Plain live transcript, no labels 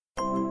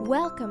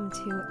Welcome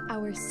to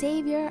Our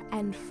Savior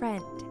and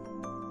Friend,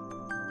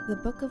 the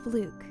Book of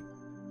Luke,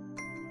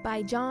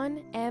 by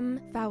John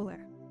M.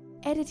 Fowler,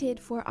 edited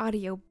for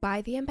audio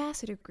by the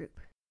Ambassador Group.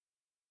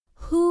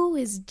 Who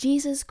is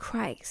Jesus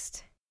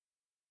Christ?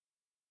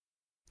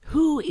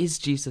 Who is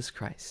Jesus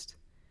Christ?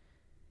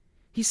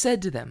 He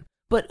said to them,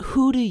 "But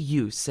who do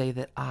you say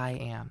that I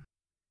am?"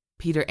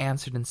 Peter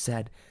answered and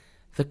said,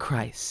 "The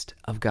Christ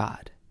of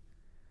God."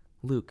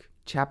 Luke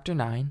chapter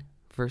 9,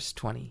 verse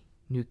 20,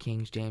 New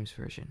King James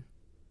Version.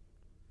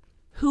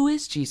 Who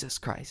is Jesus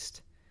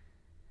Christ?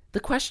 The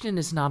question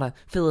is not a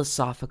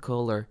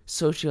philosophical or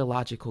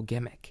sociological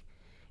gimmick.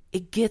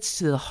 It gets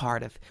to the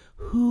heart of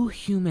who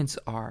humans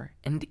are,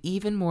 and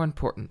even more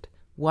important,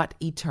 what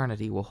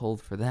eternity will hold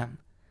for them.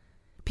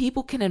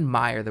 People can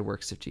admire the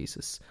works of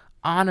Jesus,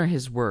 honor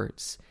his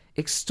words,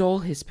 extol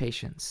his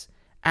patience,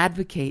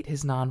 advocate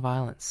his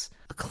nonviolence,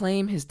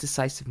 acclaim his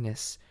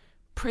decisiveness,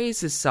 praise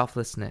his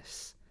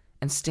selflessness,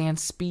 and stand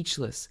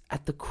speechless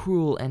at the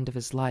cruel end of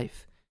his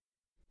life.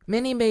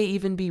 Many may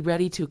even be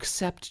ready to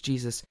accept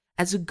Jesus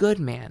as a good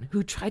man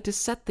who tried to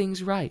set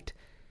things right,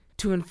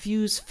 to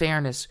infuse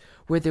fairness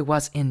where there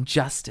was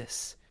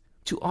injustice,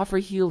 to offer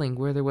healing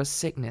where there was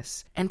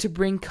sickness, and to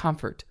bring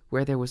comfort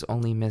where there was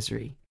only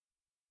misery.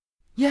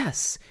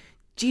 Yes,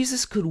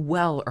 Jesus could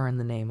well earn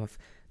the name of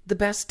the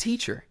best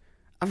teacher,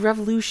 a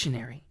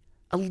revolutionary,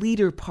 a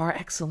leader par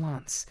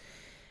excellence,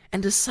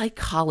 and a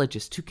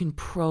psychologist who can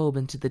probe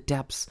into the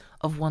depths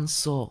of one's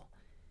soul.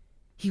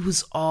 He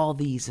was all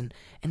these and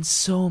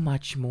so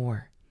much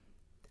more.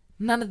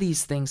 None of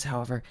these things,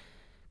 however,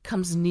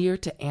 comes near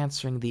to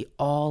answering the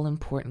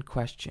all-important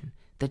question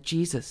that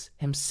Jesus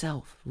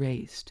himself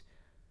raised.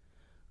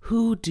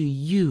 Who do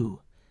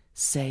you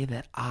say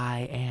that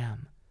I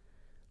am?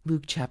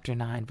 Luke chapter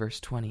 9, verse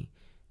 20,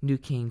 New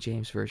King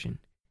James Version.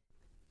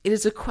 It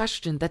is a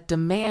question that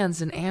demands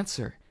an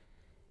answer,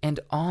 and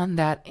on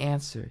that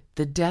answer,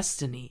 the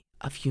destiny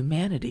of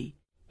humanity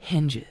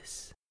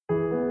hinges.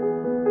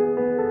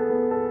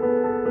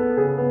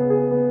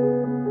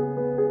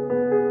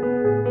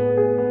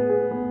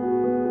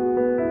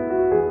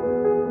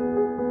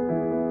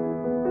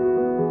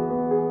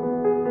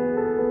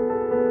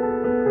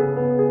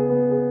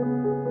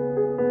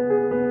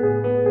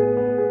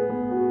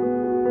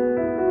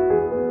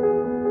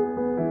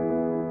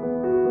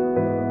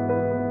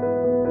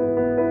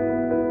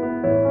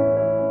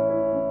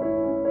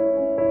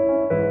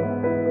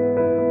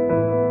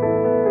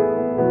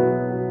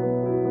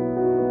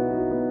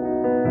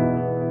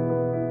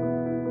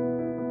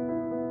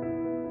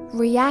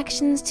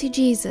 Reactions to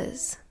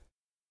Jesus.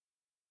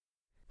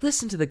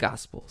 Listen to the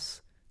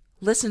Gospels.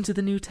 Listen to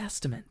the New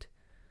Testament.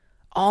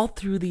 All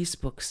through these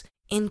books,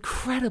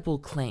 incredible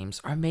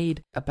claims are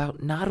made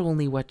about not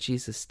only what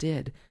Jesus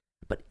did,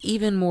 but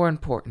even more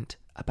important,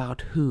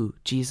 about who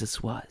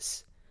Jesus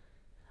was.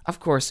 Of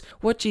course,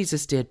 what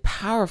Jesus did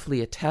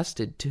powerfully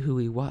attested to who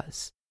he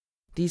was.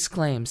 These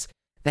claims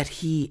that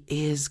he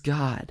is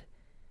God,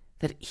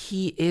 that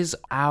he is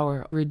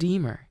our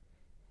Redeemer,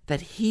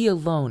 that he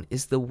alone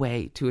is the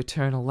way to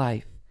eternal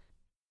life.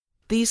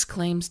 These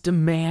claims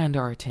demand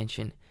our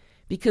attention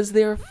because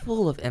they are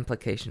full of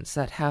implications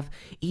that have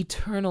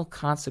eternal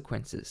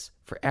consequences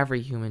for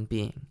every human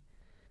being.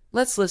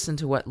 Let's listen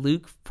to what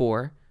Luke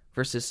 4,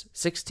 verses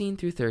 16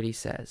 through 30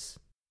 says.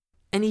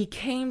 And he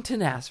came to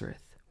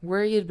Nazareth,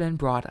 where he had been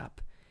brought up,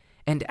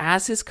 and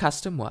as his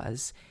custom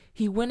was,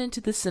 he went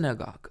into the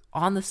synagogue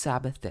on the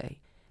Sabbath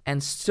day,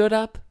 and stood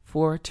up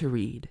for to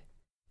read.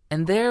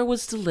 And there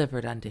was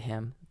delivered unto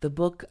him the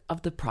book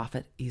of the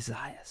prophet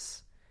Isaiah.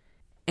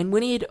 And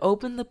when he had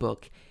opened the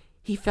book,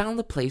 he found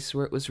the place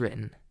where it was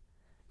written,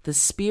 The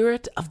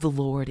Spirit of the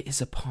Lord is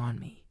upon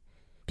me,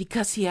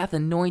 because he hath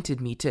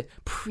anointed me to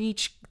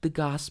preach the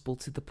gospel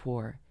to the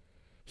poor.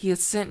 He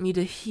hath sent me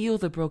to heal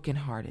the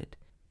brokenhearted,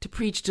 to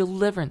preach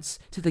deliverance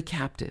to the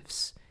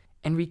captives,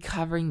 and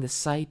recovering the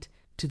sight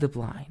to the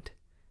blind,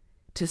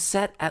 to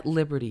set at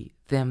liberty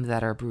them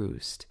that are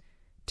bruised,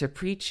 to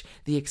preach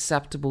the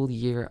acceptable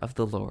year of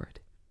the Lord.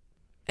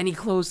 And he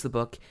closed the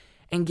book,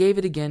 and gave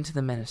it again to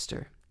the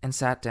minister, and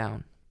sat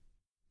down.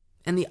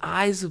 And the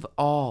eyes of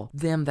all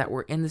them that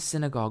were in the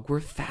synagogue were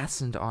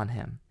fastened on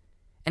him.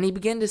 And he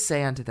began to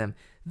say unto them,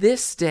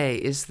 This day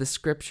is the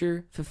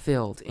scripture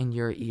fulfilled in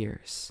your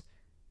ears.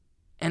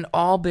 And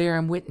all bare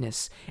him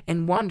witness,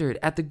 and wondered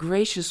at the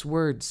gracious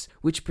words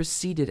which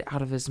proceeded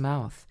out of his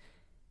mouth.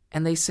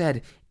 And they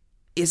said,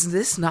 Is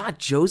this not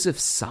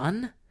Joseph's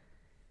son?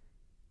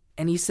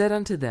 And he said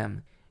unto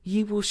them,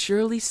 Ye will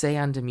surely say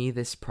unto me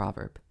this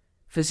proverb,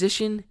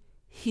 Physician,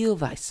 heal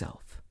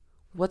thyself.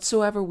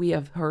 Whatsoever we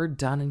have heard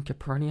done in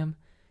Capernaum,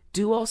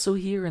 do also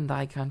here in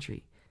thy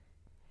country.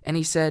 And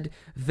he said,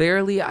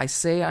 Verily I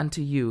say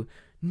unto you,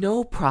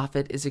 no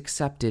prophet is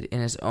accepted in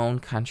his own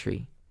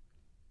country.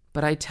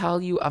 But I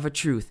tell you of a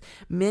truth,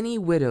 many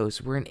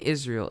widows were in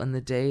Israel in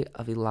the day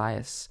of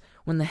Elias,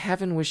 when the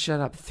heaven was shut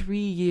up 3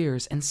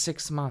 years and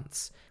 6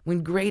 months,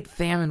 when great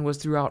famine was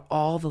throughout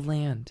all the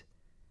land.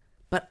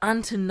 But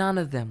unto none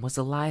of them was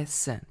Elias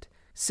sent,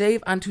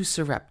 save unto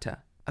Sarepta,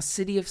 a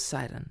city of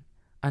Sidon,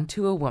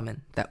 unto a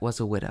woman that was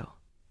a widow.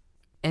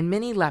 And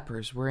many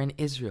lepers were in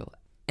Israel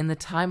in the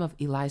time of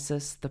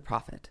Elias the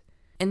prophet,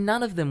 and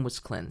none of them was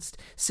cleansed,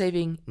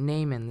 saving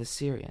Naaman the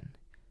Syrian.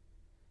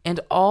 And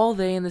all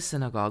they in the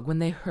synagogue, when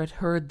they had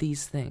heard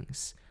these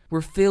things,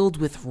 were filled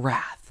with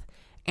wrath,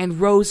 and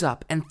rose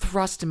up and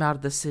thrust him out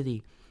of the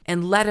city,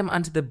 and led him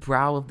unto the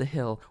brow of the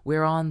hill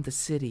whereon the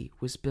city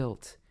was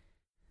built,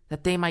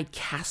 that they might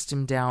cast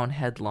him down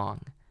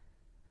headlong.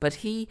 But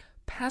he,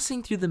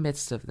 passing through the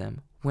midst of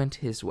them, went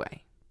his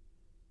way.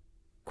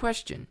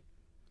 Question: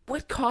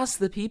 what caused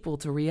the people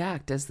to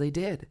react as they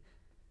did?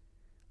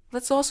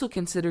 Let's also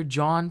consider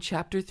John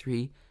chapter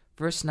 3,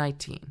 verse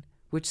 19,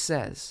 which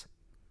says,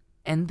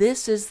 "And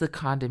this is the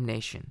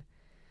condemnation,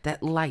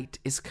 that light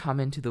is come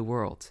into the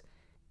world,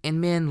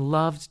 and men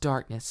loved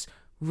darkness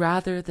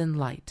rather than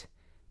light,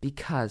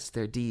 because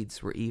their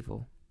deeds were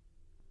evil."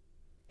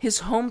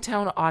 His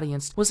hometown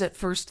audience was at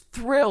first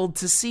thrilled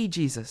to see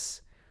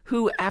Jesus,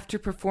 who, after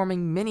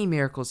performing many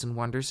miracles and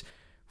wonders,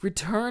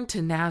 returned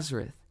to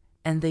Nazareth,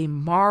 and they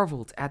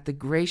marveled at the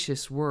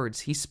gracious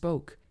words he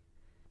spoke.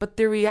 But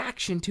their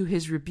reaction to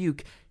his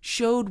rebuke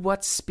showed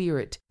what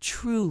spirit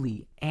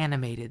truly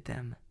animated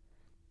them.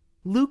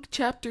 Luke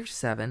chapter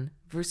 7,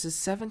 verses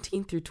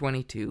 17 through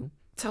 22,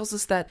 tells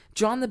us that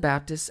John the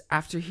Baptist,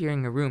 after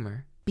hearing a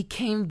rumor,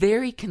 became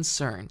very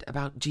concerned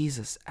about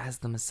Jesus as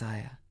the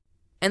Messiah.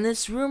 And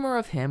this rumor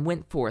of him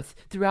went forth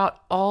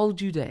throughout all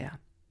Judea,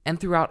 and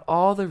throughout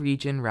all the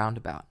region round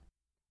about.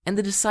 And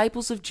the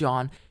disciples of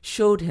John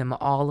showed him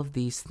all of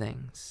these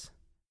things.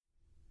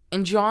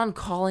 And John,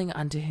 calling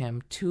unto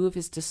him 2 of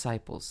his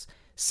disciples,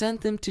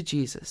 sent them to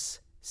Jesus,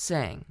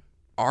 saying,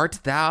 Art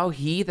thou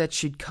he that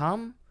should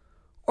come,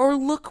 or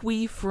look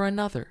we for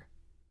another?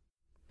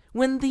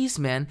 When these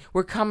men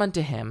were come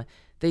unto him,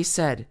 they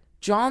said,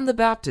 John the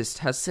Baptist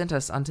has sent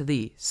us unto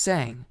thee,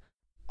 saying,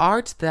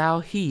 Art thou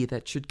he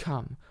that should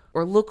come,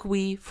 or look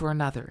we for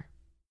another?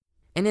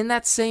 And in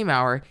that same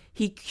hour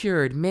he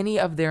cured many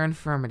of their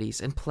infirmities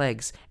and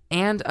plagues,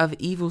 and of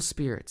evil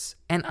spirits,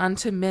 and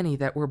unto many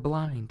that were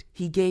blind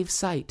he gave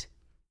sight.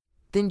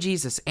 Then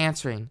Jesus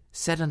answering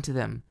said unto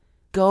them,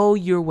 Go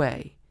your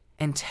way,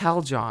 and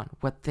tell John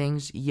what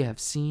things ye have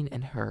seen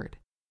and heard,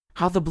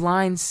 how the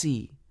blind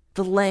see,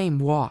 the lame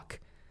walk,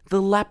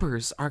 the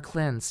lepers are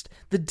cleansed,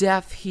 the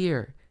deaf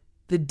hear,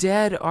 the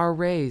dead are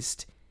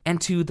raised, and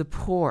to the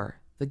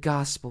poor the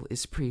gospel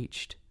is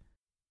preached.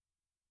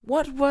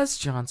 What was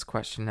John's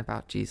question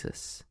about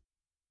Jesus?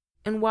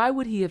 And why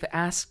would he have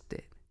asked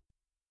it?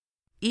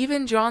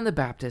 Even John the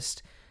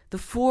Baptist, the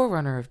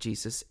forerunner of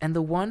Jesus and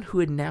the one who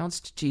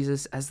announced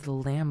Jesus as the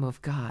Lamb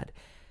of God,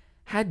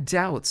 had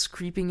doubts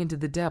creeping into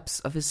the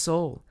depths of his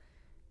soul.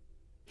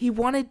 He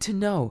wanted to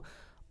know,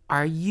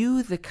 Are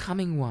you the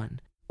coming one,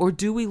 or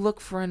do we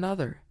look for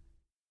another?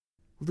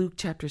 Luke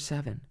chapter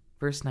 7,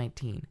 verse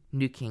 19,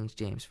 New King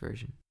James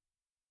Version.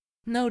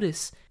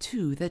 Notice,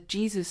 too, that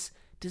Jesus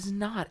does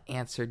not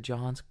answer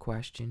John's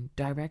question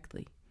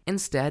directly.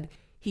 Instead,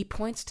 he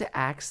points to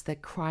acts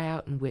that cry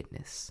out and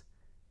witness.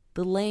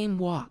 The lame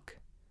walk,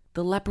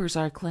 the lepers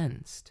are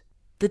cleansed,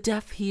 the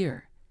deaf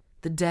hear,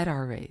 the dead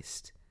are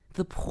raised,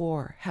 the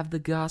poor have the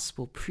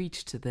gospel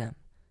preached to them.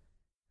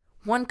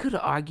 One could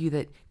argue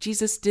that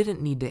Jesus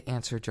didn't need to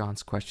answer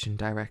John's question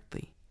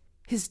directly.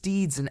 His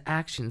deeds and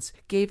actions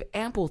gave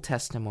ample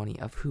testimony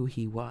of who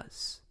he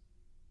was.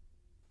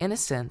 In a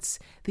sense,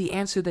 the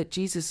answer that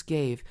Jesus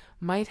gave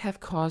might have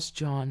caused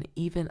John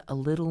even a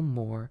little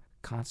more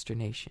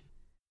consternation.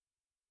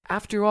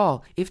 After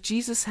all, if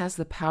Jesus has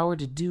the power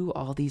to do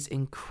all these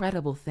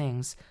incredible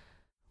things,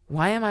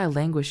 why am I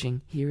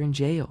languishing here in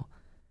jail?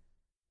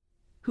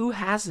 Who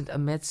hasn't,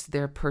 amidst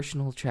their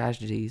personal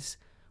tragedies,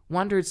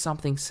 wondered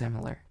something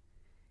similar?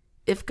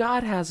 If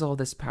God has all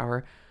this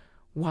power,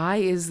 why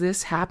is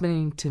this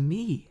happening to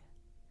me?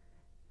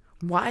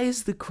 Why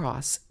is the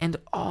cross and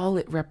all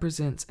it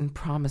represents and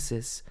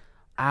promises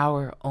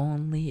our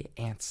only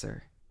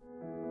answer?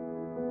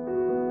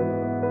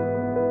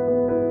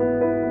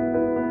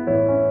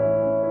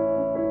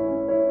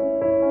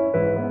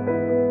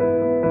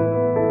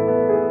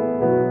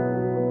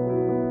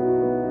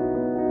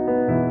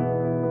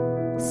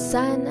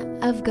 Son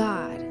of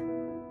God.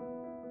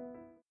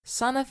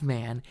 Son of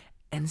Man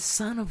and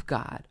Son of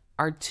God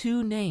are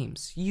 2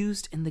 names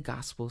used in the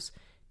Gospels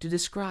to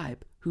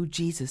describe who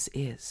Jesus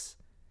is.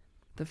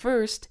 The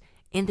first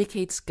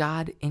indicates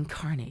God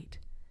incarnate.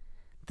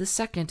 The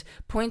second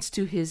points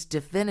to his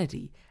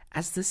divinity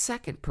as the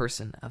second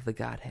person of the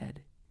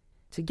Godhead.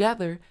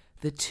 Together,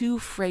 the 2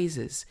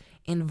 phrases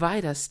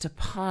invite us to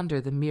ponder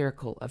the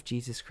miracle of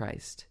Jesus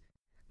Christ,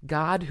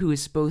 God who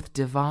is both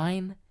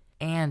divine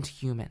and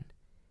human.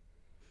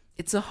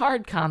 It's a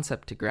hard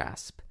concept to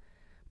grasp,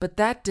 but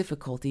that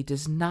difficulty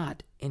does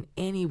not in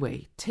any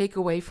way take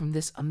away from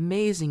this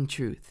amazing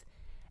truth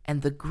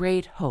and the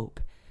great hope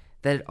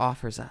that it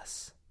offers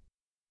us.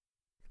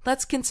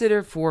 Let's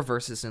consider 4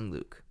 verses in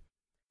Luke.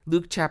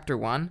 Luke chapter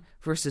 1,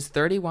 verses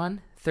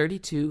 31,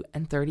 32,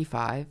 and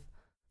 35.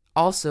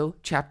 Also,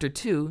 chapter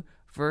 2,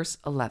 verse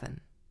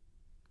 11.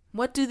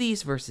 What do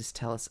these verses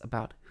tell us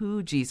about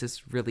who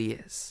Jesus really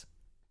is?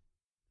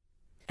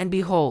 And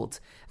behold,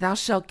 thou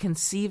shalt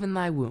conceive in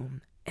thy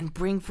womb, and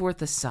bring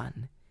forth a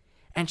son,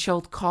 and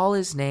shalt call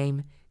his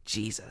name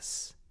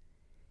Jesus.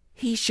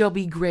 He shall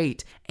be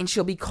great, and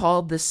shall be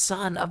called the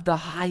Son of the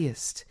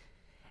Highest.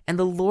 And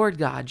the Lord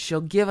God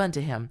shall give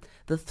unto him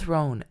the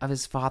throne of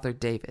his father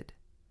David.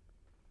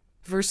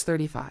 Verse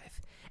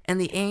 35, And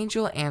the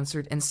angel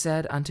answered and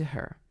said unto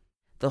her,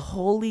 The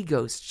Holy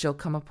Ghost shall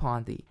come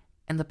upon thee,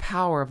 and the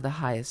power of the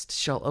Highest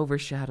shall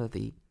overshadow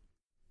thee.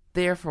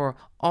 Therefore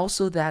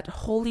also that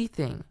holy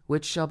thing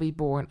which shall be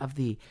born of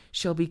thee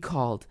shall be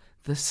called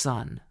the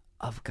Son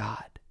of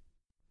God.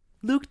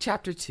 Luke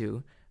chapter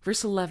 2,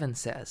 verse 11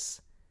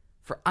 says,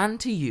 For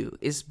unto you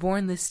is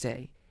born this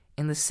day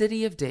in the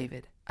city of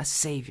David a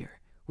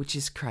Savior, which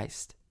is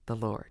Christ the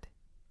Lord.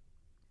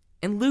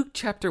 In Luke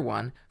chapter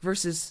 1,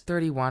 verses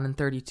 31 and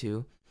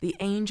 32, the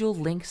angel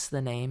links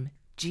the name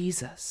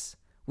Jesus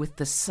with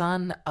the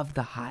Son of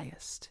the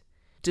Highest,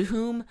 to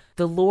whom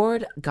the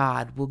Lord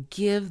God will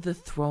give the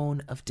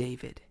throne of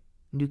David.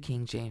 New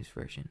King James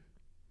Version.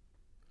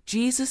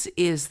 Jesus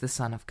is the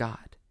Son of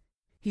God.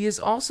 He is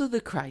also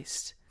the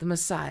Christ, the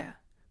Messiah,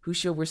 who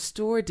shall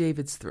restore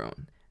David's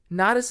throne,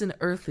 not as an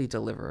earthly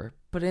deliverer,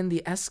 but in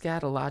the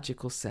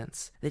eschatological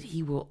sense that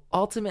he will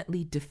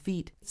ultimately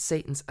defeat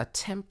Satan's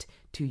attempt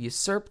to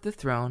usurp the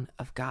throne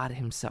of God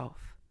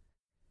himself.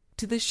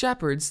 To the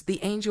shepherds,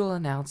 the angel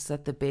announced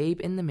that the babe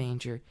in the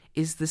manger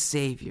is the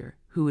Savior,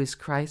 who is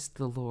Christ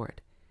the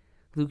Lord.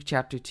 Luke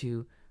chapter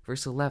 2,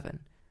 verse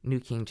 11, New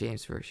King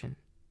James Version.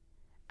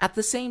 At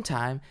the same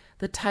time,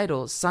 the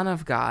title Son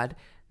of God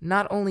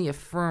not only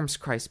affirms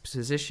Christ's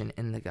position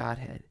in the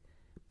Godhead,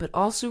 but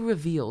also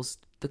reveals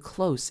the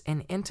close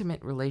and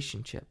intimate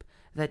relationship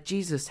that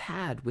Jesus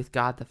had with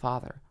God the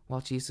Father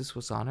while Jesus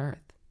was on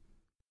earth.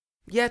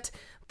 Yet,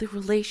 the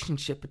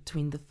relationship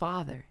between the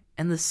Father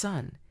and the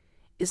Son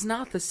is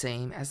not the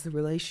same as the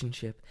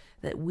relationship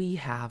that we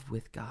have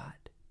with God.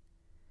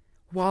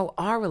 While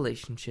our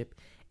relationship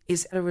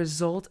is a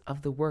result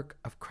of the work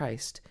of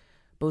Christ,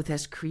 both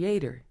as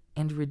Creator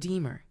and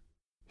Redeemer,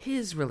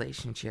 His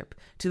relationship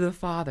to the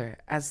Father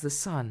as the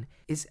Son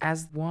is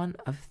as one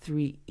of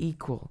three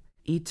equal,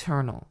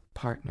 eternal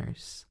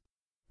partners.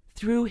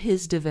 Through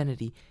His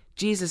divinity,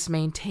 Jesus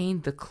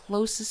maintained the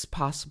closest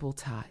possible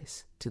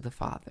ties to the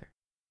Father.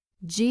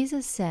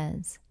 Jesus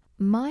says,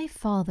 My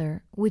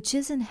Father, which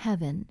is in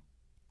heaven,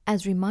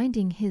 as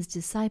reminding His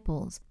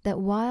disciples that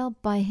while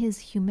by His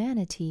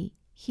humanity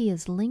He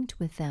is linked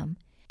with them,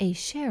 a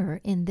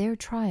sharer in their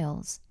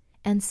trials,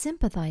 and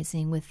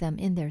sympathizing with them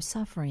in their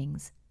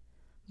sufferings,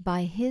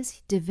 by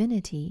His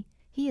divinity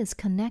He is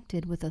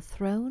connected with the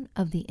throne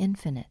of the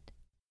infinite.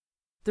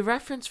 The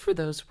reference for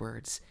those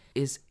words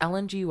is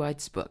Ellen G.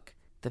 White's book,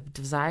 The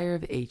Desire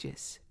of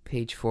Ages,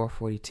 page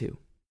 442.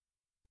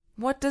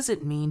 What does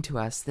it mean to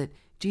us that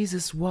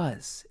Jesus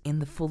was, in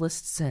the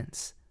fullest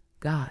sense,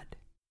 God?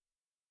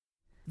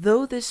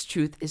 Though this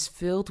truth is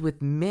filled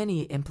with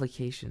many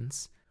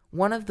implications,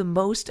 one of the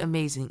most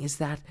amazing is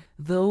that,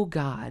 though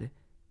God,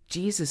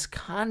 Jesus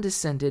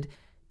condescended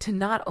to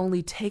not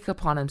only take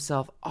upon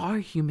Himself our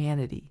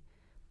humanity,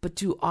 but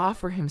to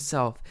offer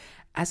Himself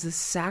as a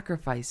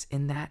sacrifice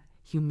in that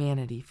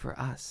humanity for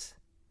us.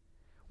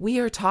 We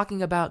are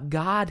talking about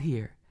God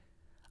here.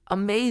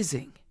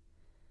 Amazing!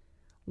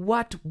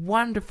 What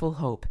wonderful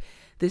hope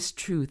this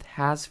truth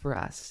has for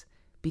us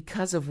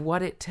because of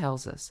what it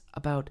tells us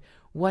about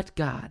what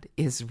God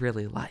is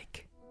really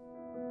like.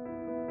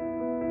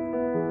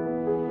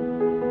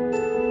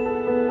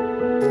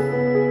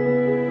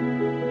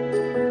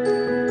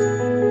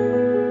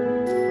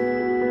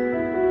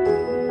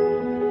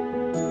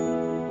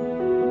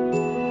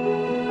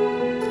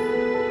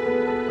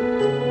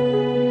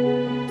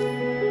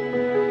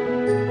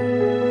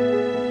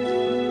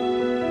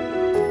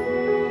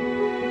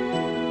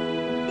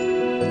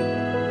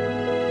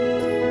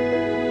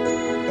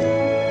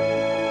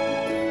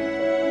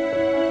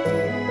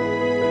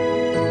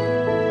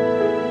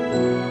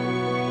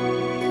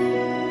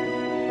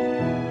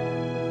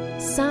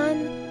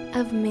 Son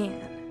of Man.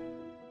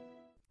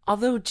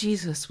 Although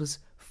Jesus was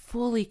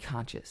fully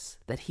conscious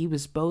that He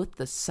was both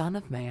the Son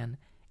of Man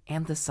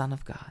and the Son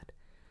of God,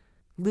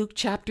 Luke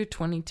chapter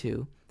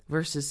 22,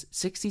 verses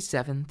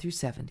 67 through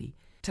 70,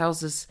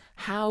 tells us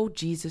how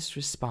Jesus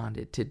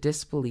responded to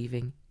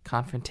disbelieving,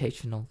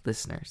 confrontational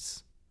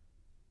listeners.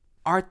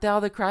 Art thou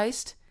the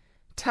Christ?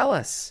 Tell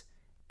us.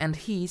 And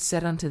He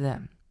said unto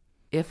them,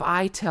 If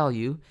I tell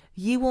you,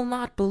 ye will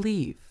not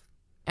believe.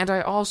 And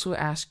I also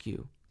ask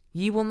you,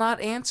 ye will not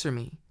answer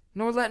me,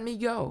 nor let me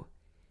go.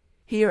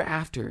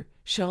 Hereafter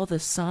shall the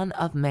Son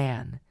of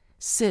Man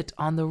sit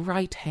on the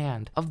right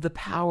hand of the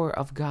power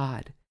of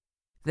God.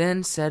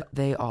 Then said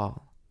they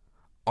all,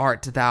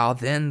 Art thou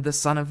then the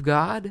Son of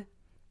God?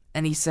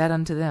 And He said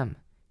unto them,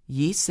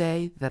 Ye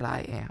say that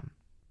I am.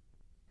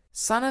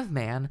 Son of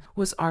Man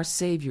was our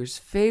Savior's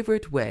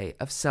favorite way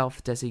of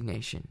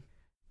self-designation.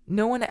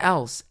 No one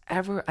else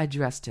ever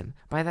addressed Him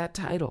by that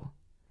title.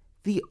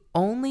 The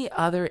only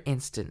other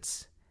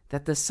instance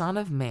that the Son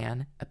of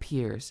Man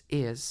appears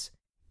is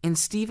in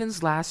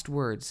Stephen's last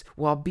words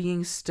while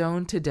being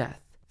stoned to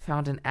death,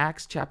 found in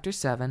Acts chapter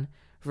 7,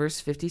 verse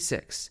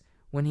 56,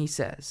 when he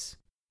says,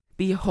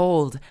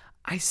 "Behold,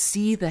 I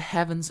see the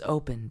heavens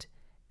opened,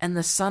 and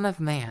the Son of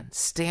Man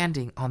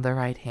standing on the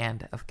right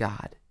hand of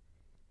God."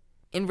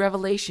 In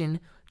Revelation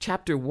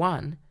chapter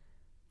 1,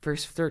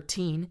 verse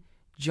 13,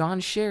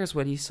 John shares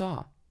what he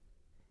saw.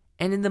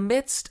 "And in the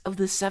midst of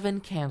the 7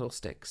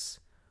 candlesticks,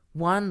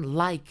 one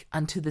like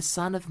unto the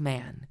Son of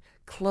Man,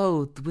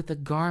 clothed with a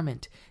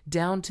garment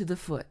down to the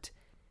foot,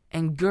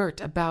 and girt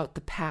about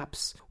the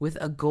paps with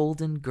a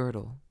golden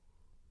girdle."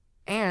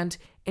 And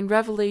in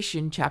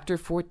Revelation chapter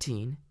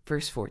 14,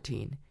 verse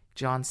 14,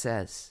 John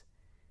says,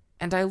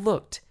 "And I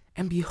looked,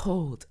 and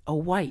behold, a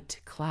white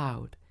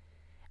cloud,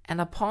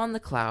 and upon the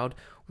cloud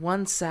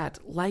one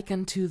sat like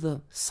unto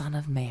the Son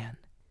of Man,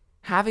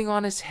 having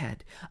on his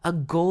head a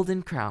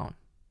golden crown,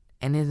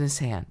 and in his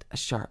hand a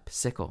sharp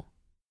sickle."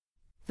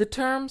 The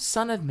term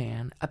Son of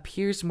Man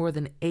appears more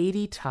than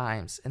 80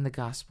 times in the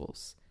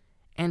Gospels,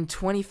 and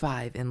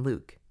 25 in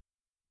Luke.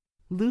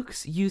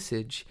 Luke's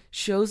usage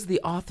shows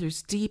the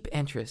author's deep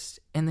interest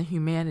in the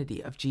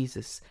humanity of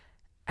Jesus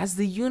as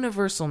the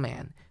universal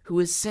man who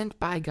is sent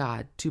by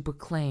God to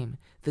proclaim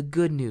the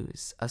good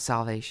news of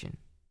salvation.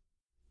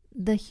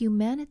 The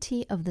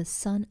humanity of the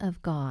Son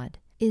of God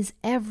is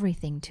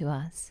everything to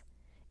us.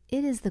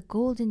 It is the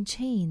golden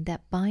chain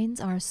that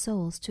binds our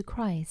souls to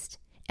Christ,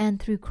 and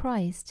through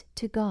Christ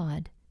to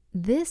God.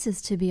 This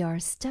is to be our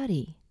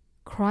study.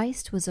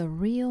 Christ was a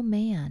real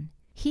man.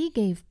 He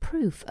gave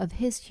proof of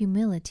his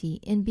humility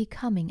in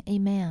becoming a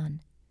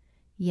man.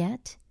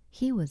 Yet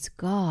he was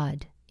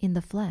God in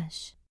the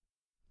flesh.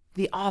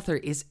 The author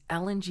is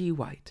Ellen G.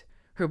 White.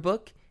 Her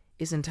book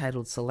is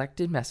entitled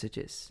Selected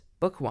Messages,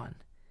 Book 1.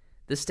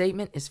 The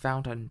statement is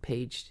found on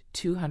page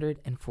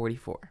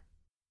 244.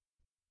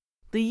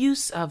 The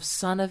use of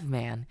Son of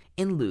Man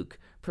in Luke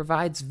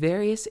provides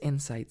various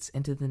insights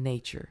into the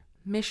nature,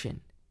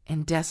 mission,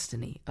 and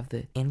destiny of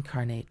the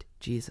incarnate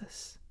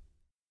Jesus.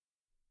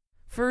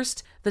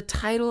 First, the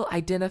title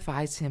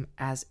identifies him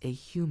as a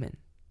human,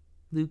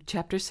 Luke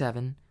chapter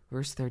 7,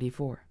 verse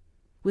 34,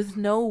 with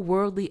no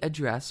worldly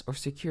address or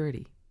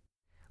security.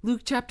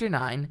 Luke chapter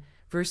 9,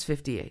 verse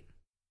 58.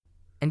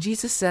 "And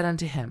Jesus said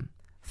unto him,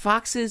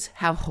 Foxes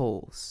have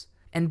holes,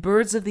 and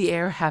birds of the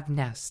air have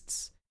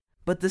nests,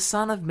 but the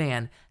Son of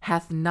Man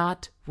hath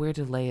not where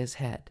to lay his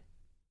head."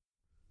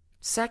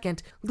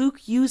 Second,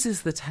 Luke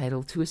uses the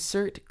title to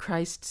assert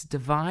Christ's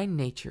divine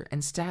nature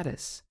and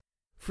status.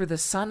 For the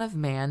Son of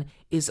Man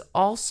is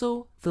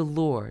also the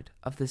Lord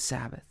of the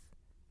Sabbath.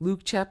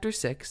 Luke chapter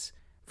 6,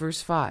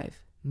 verse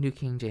 5, New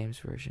King James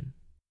Version.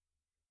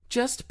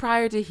 Just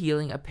prior to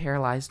healing a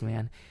paralyzed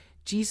man,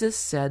 Jesus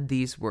said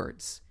these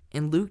words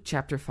in Luke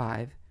chapter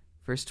 5,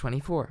 verse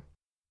 24.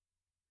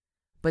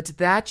 "But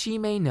that ye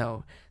may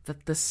know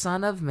that the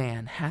Son of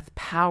Man hath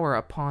power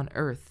upon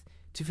earth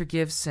to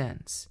forgive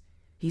sins,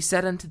 he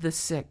said unto the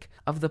sick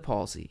of the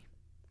palsy,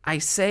 I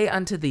say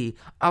unto thee,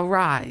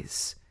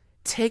 arise,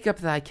 take up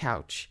thy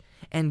couch,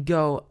 and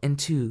go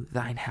into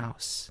thine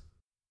house."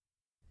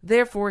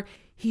 Therefore,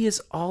 he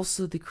is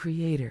also the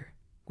Creator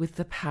with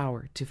the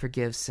power to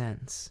forgive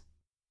sins.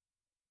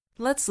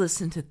 Let's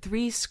listen to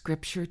 3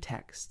 scripture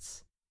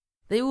texts.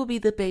 They will be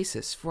the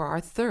basis for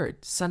our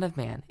third Son of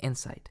Man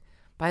insight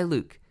by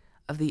Luke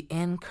of the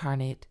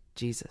incarnate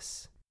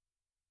Jesus.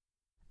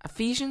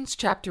 Ephesians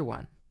chapter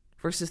 1,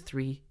 verses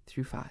 3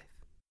 through 5.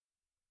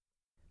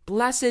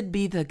 "Blessed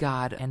be the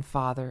God and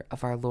Father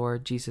of our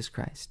Lord Jesus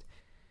Christ,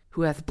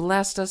 who hath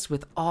blessed us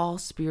with all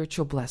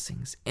spiritual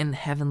blessings in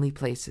heavenly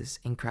places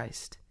in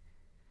Christ,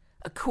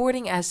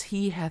 according as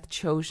he hath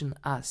chosen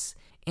us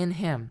in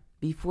him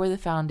before the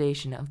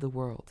foundation of the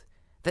world,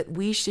 that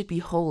we should be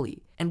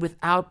holy and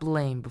without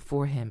blame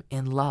before him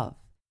in love,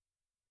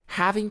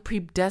 having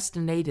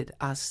predestinated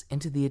us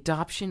into the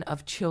adoption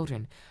of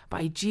children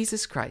by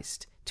Jesus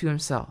Christ to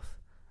himself,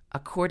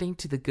 according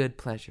to the good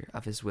pleasure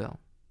of his will."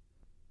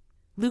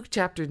 Luke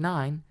chapter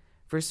 9,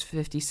 verse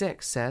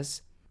 56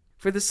 says,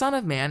 "For the Son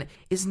of Man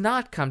is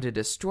not come to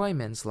destroy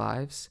men's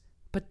lives,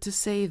 but to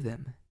save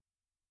them."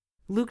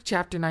 Luke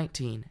chapter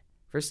 19,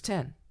 verse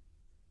 10.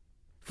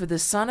 "For the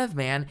Son of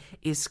Man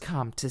is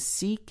come to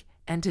seek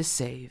and to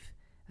save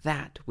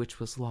that which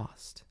was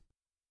lost."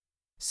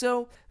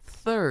 So,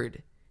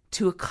 third,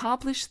 to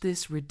accomplish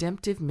this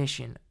redemptive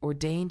mission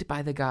ordained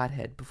by the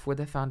Godhead before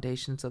the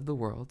foundations of the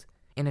world,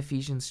 in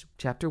Ephesians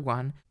chapter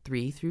 1,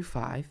 3 through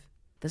 5,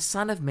 the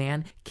Son of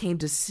Man came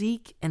to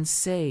seek and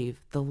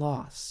save the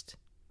lost.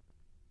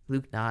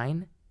 Luke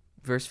 9,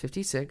 verse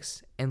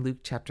 56, and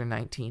Luke chapter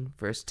 19,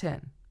 verse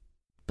 10.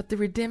 But the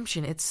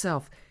redemption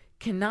itself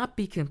cannot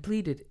be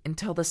completed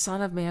until the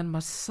Son of Man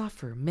must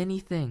suffer many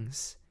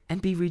things,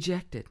 and be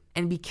rejected,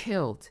 and be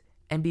killed,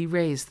 and be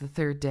raised the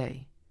third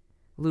day.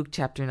 Luke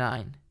chapter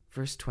 9,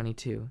 verse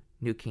 22,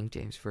 New King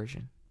James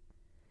Version.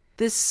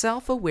 This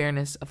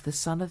self-awareness of the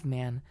Son of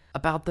Man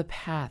about the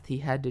path he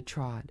had to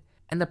trod,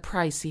 and the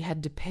price he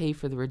had to pay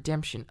for the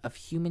redemption of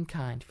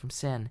humankind from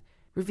sin,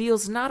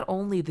 reveals not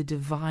only the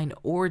divine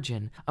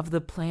origin of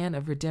the plan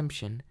of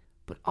redemption,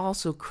 but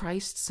also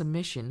Christ's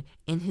submission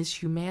in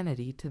his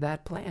humanity to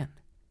that plan.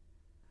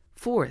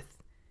 Fourth,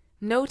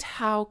 note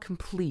how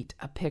complete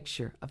a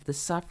picture of the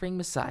suffering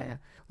Messiah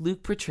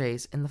Luke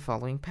portrays in the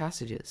following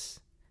passages.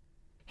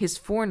 His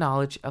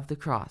foreknowledge of the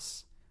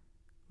cross,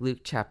 Luke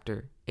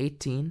chapter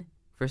 18,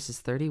 verses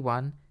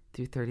 31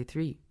 through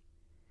 33.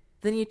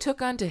 Then he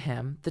took unto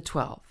him the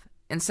 12,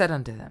 and said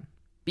unto them,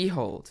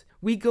 Behold,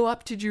 we go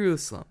up to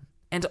Jerusalem,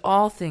 and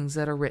all things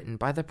that are written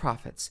by the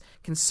prophets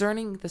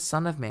concerning the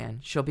Son of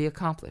Man shall be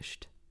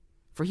accomplished.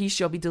 For he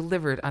shall be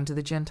delivered unto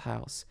the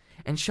Gentiles,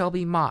 and shall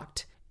be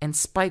mocked, and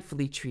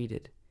spitefully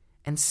treated,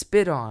 and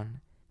spit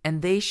on,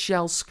 and they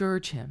shall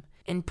scourge him,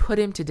 and put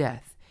him to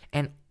death,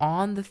 and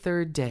on the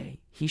third day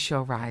he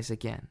shall rise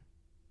again.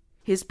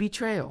 His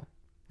betrayal,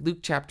 Luke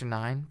chapter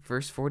 9,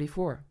 verse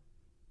 44.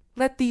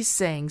 Let these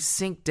sayings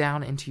sink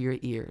down into your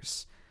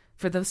ears,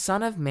 for the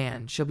Son of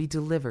Man shall be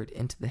delivered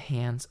into the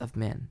hands of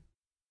men.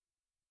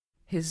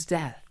 His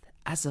death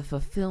as a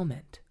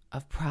fulfillment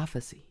of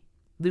prophecy,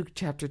 Luke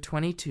chapter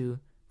 22,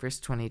 verse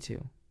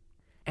 22.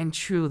 And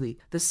truly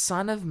the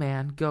Son of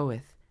Man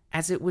goeth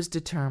as it was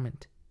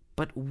determined,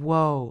 but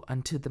woe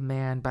unto the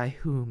man by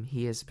whom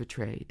he is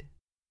betrayed.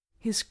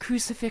 His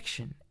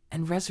crucifixion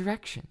and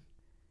resurrection,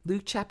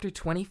 Luke chapter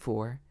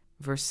 24,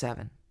 verse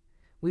 7.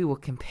 We will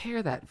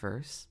compare that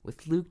verse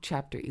with Luke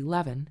chapter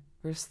 11,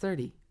 verse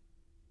 30.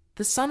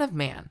 The Son of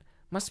Man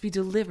must be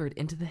delivered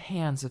into the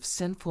hands of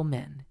sinful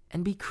men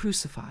and be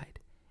crucified,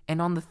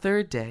 and on the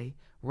third day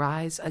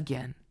rise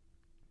again.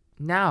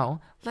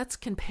 Now let's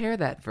compare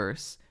that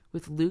verse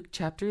with Luke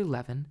chapter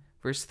 11,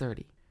 verse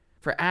 30.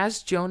 For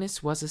as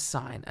Jonas was a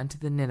sign unto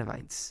the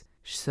Ninevites,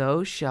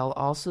 so shall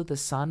also the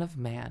Son of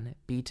Man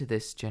be to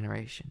this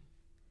generation.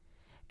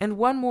 And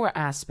one more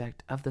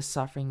aspect of the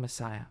suffering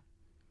Messiah,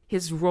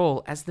 his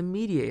role as the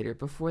mediator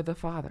before the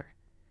Father.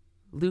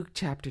 Luke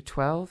chapter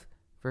 12,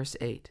 verse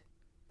 8.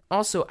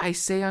 Also I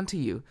say unto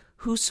you,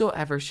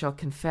 whosoever shall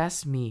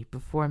confess me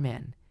before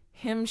men,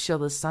 him shall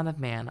the Son of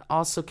Man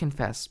also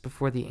confess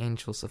before the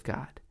angels of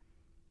God.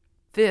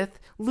 Fifth,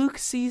 Luke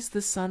sees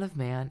the Son of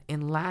Man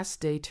in last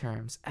day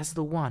terms as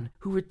the one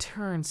who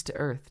returns to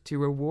earth to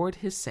reward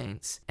his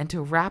saints and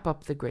to wrap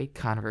up the great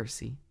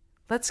controversy.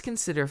 Let's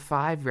consider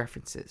 5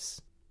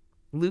 references.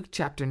 Luke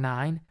chapter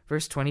 9,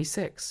 verse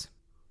 26.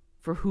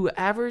 For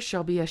whoever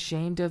shall be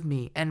ashamed of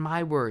me and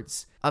my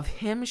words, of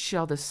him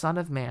shall the Son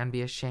of Man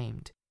be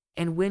ashamed,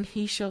 and when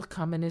he shall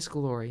come in his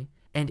glory,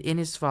 and in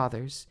his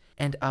Father's,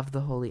 and of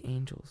the holy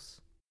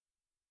angels.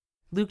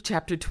 Luke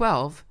chapter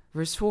 12,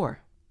 verse 4.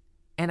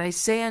 And I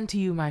say unto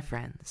you, my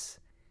friends,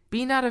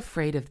 be not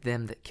afraid of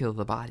them that kill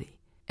the body,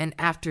 and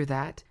after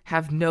that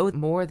have no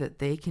more that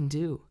they can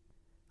do.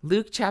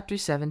 Luke chapter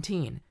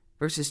 17,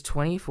 verses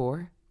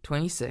 24,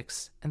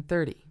 26, and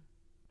 30.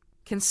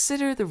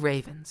 Consider the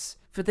ravens,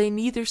 for they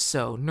neither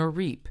sow nor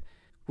reap,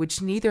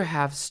 which neither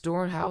have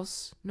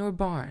storehouse nor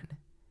barn,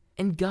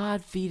 and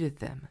God feedeth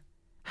them.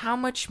 How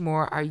much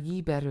more are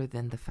ye better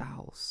than the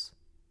fowls?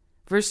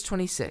 Verse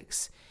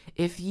 26,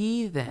 if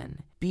ye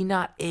then be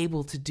not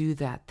able to do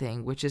that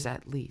thing which is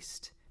at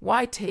least,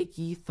 why take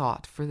ye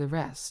thought for the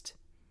rest?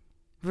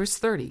 Verse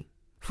 30,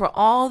 for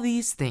all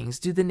these things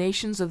do the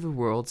nations of the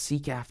world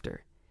seek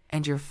after,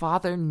 and your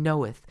Father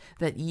knoweth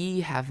that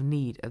ye have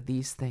need of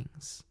these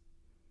things.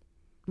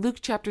 Luke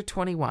chapter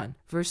 21,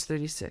 verse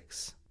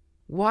 36,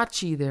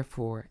 watch ye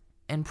therefore,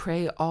 and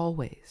pray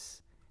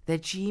always,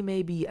 that ye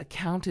may be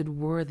accounted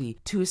worthy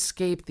to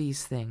escape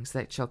these things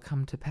that shall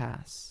come to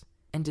pass,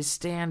 and to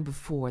stand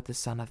before the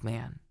Son of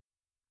Man.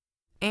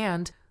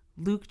 And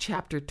Luke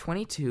chapter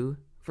 22,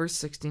 verse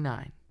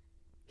 69.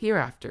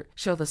 Hereafter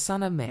shall the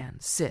Son of Man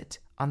sit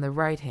on the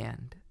right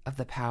hand of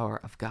the power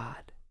of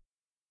God.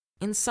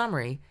 In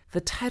summary,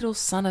 the title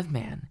Son of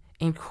Man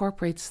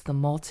incorporates the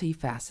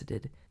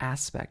multifaceted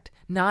aspect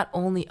not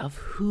only of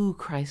who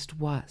Christ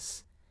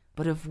was,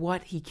 but of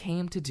what he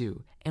came to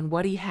do and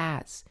what he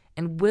has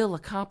and will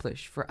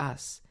accomplish for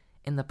us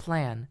in the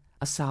plan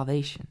of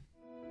salvation.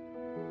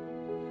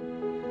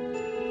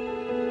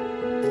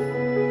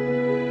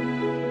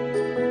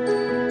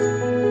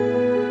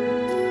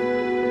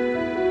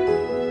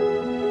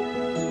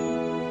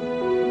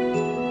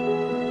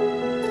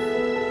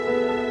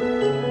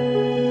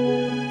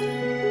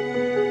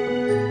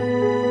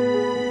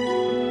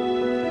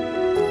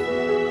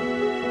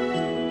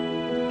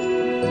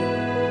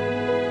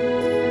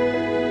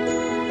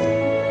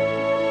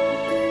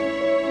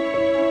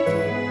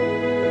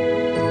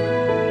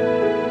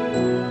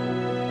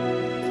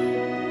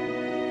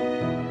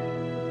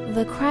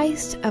 The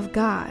Christ of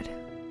God.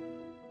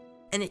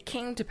 And it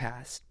came to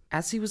pass,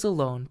 as he was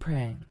alone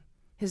praying,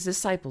 his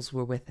disciples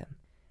were with him,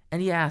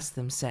 and he asked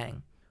them,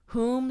 saying,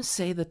 Whom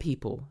say the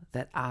people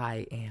that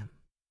I am?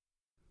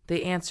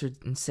 They answered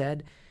and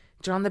said,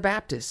 John the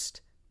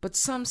Baptist, but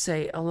some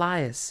say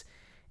Elias,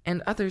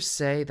 and others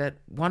say that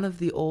one of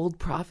the old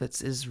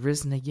prophets is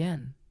risen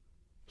again.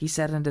 He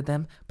said unto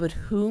them, But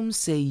whom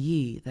say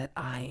ye that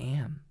I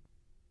am?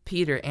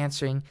 Peter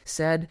answering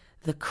said,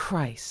 "The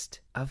Christ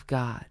of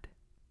God."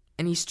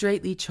 And he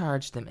straitly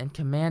charged them and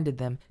commanded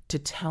them to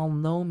tell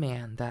no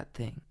man that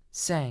thing,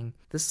 saying,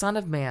 "The Son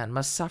of Man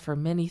must suffer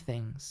many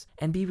things,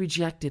 and be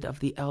rejected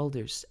of the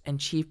elders and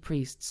chief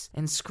priests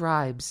and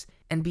scribes,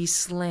 and be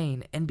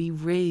slain, and be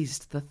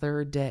raised the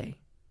third day."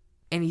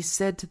 And he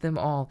said to them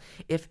all,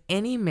 "If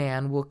any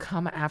man will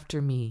come after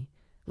me,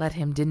 let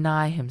him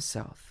deny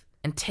himself,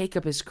 and take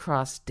up his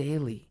cross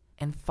daily,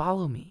 and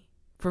follow me.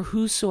 For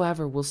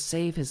whosoever will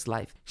save his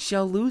life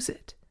shall lose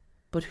it,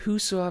 but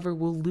whosoever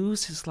will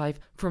lose his life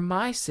for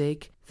my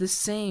sake, the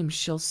same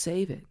shall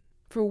save it.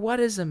 For what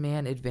is a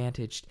man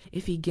advantaged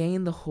if he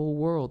gain the whole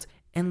world,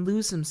 and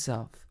lose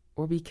himself,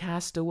 or be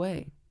cast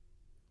away?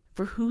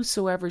 For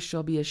whosoever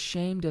shall be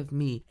ashamed of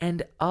me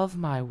and of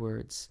my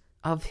words,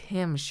 of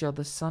him shall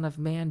the Son of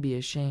Man be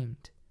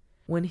ashamed,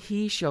 when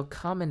he shall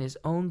come in his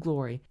own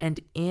glory, and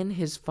in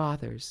his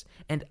Father's,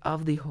 and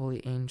of the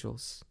holy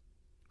angels.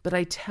 But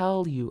I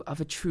tell you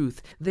of a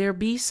truth, there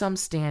be some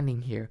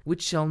standing here,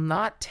 which shall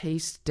not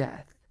taste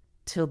death,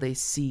 till they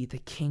see the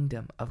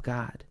kingdom of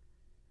God."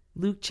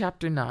 Luke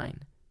chapter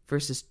 9,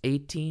 verses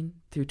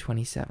 18 through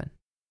 27.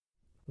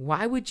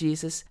 Why would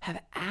Jesus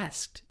have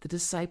asked the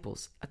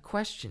disciples a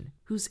question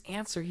whose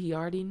answer he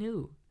already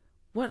knew?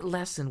 What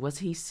lesson was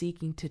he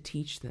seeking to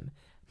teach them,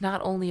 not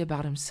only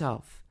about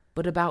himself,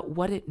 but about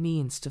what it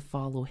means to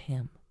follow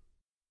him?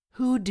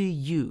 Who do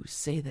you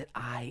say that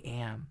I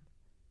am?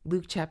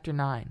 Luke chapter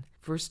 9,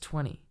 verse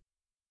 20.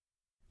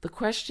 The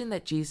question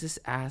that Jesus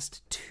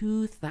asked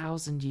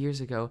 2,000 years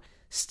ago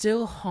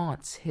still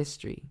haunts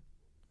history.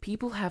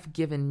 People have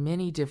given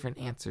many different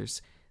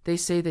answers. They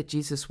say that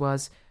Jesus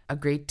was a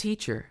great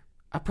teacher,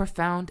 a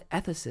profound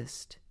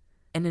ethicist,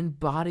 an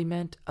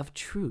embodiment of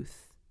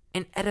truth,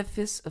 an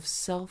edifice of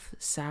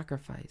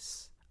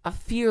self-sacrifice, a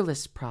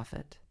fearless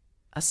prophet,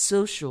 a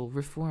social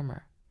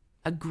reformer,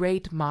 a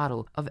great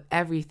model of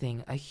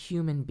everything a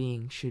human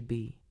being should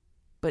be.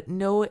 But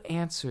no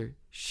answer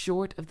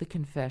short of the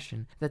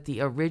confession that the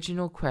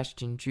original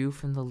question drew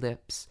from the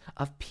lips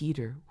of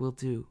Peter will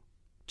do.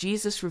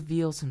 Jesus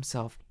reveals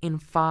himself in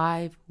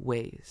 5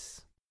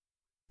 ways.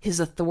 His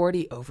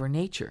authority over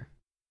nature.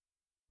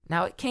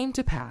 Now it came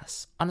to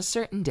pass on a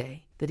certain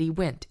day that he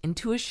went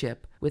into a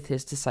ship with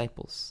his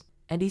disciples.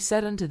 And he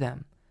said unto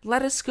them,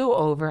 "Let us go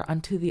over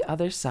unto the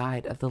other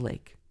side of the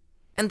lake."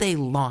 And they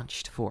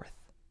launched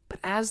forth. But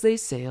as they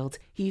sailed,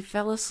 he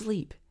fell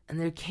asleep. And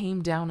there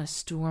came down a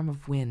storm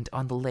of wind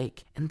on the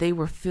lake, and they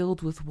were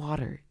filled with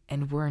water,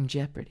 and were in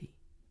jeopardy.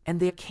 And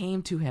they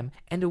came to him,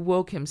 and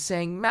awoke him,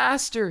 saying,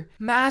 "Master,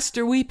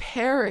 Master, we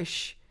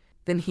perish."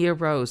 Then he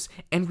arose,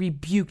 and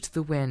rebuked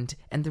the wind,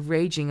 and the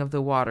raging of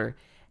the water,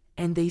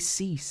 and they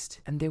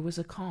ceased, and there was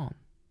a calm.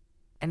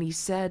 And he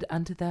said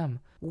unto them,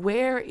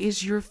 "Where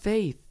is your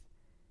faith?"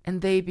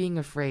 And they, being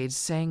afraid,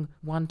 sang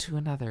one to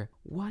another,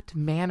 "What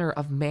manner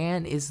of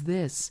man is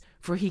this?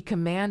 For he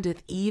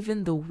commandeth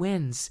even the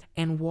winds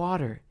and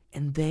water,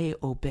 and they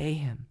obey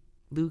him."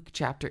 Luke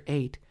chapter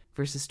 8,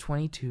 verses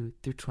 22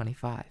 through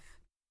 25.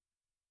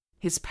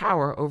 His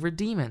power over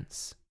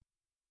demons.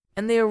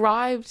 And they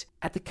arrived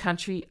at the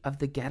country of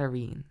the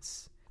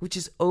Gadarenes, which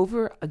is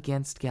over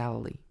against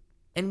Galilee.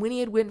 And when he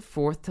had went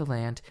forth to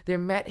land, there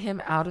met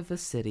him out of the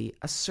city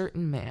a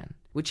certain man,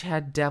 which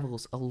had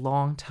devils a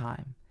long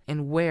time,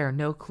 and wear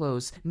no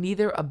clothes,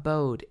 neither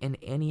abode in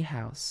any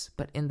house,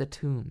 but in the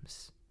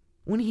tombs.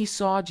 When he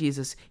saw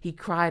Jesus, he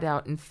cried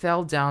out and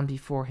fell down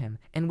before him,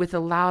 and with a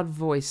loud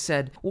voice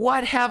said,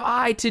 "What have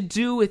I to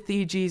do with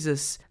thee,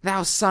 Jesus,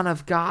 thou Son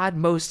of God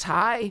Most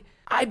High?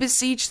 I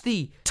beseech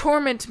thee,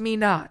 torment me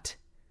not."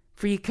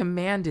 For he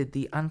commanded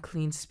the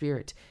unclean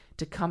spirit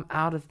to come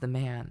out of the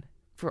man.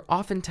 For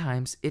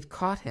oftentimes it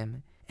caught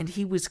him, and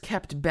he was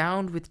kept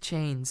bound with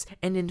chains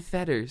and in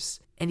fetters,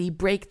 and he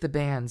brake the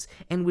bands,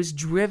 and was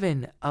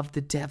driven of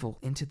the devil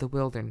into the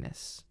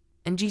wilderness.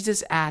 And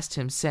Jesus asked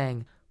him,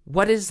 saying,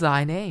 "What is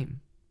thy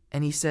name?"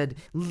 And he said,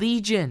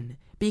 "Legion,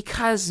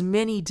 because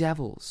many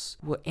devils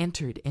were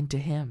entered into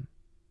him."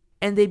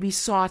 And they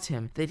besought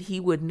him that he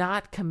would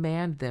not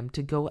command them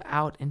to go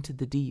out into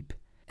the deep.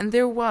 And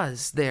there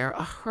was there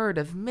a herd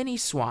of many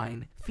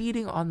swine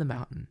feeding on the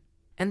mountain.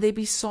 And they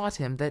besought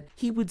him that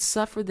he would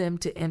suffer them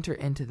to enter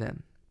into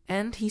them.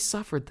 And he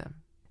suffered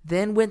them.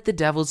 Then went the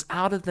devils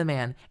out of the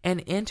man,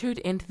 and entered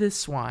into the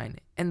swine,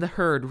 and the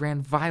herd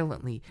ran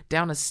violently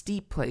down a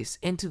steep place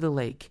into the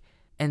lake,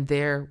 and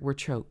there were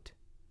choked.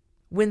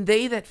 When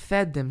they that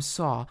fed them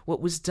saw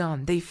what was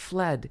done, they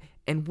fled,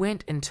 and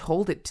went and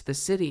told it to the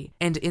city,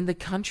 and in the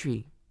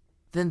country.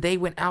 Then they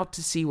went out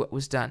to see what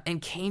was done,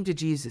 and came to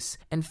Jesus,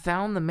 and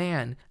found the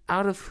man,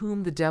 out of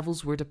whom the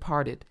devils were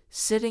departed,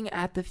 sitting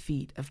at the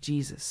feet of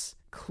Jesus,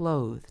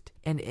 clothed,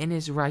 and in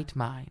his right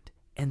mind,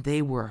 and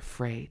they were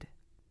afraid.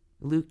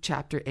 Luke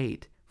chapter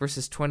 8,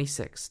 verses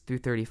 26 through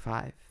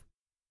 35.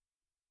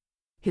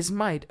 His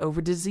might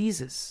over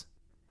diseases.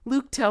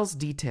 Luke tells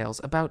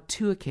details about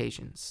 2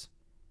 occasions.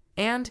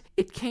 And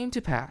it came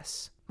to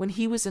pass, when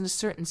he was in a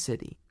certain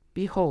city,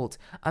 behold,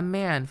 a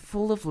man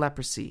full of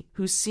leprosy,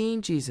 who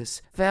seeing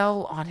Jesus,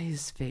 fell on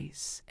his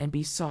face and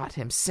besought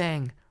him,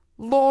 saying,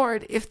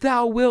 Lord, if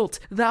thou wilt,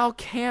 thou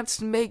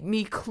canst make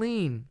me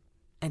clean.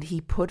 And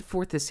he put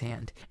forth his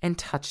hand and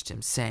touched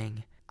him,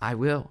 saying, I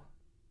will,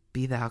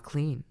 be thou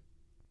clean.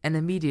 And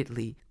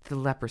immediately the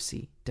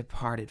leprosy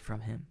departed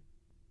from him.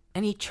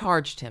 And he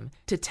charged him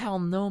to tell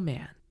no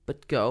man,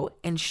 but go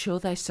and show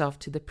thyself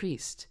to the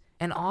priest,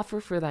 and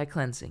offer for thy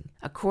cleansing,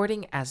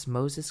 according as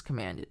Moses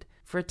commanded,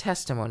 for a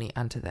testimony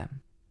unto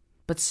them.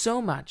 But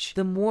so much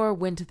the more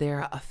went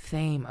there a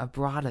fame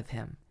abroad of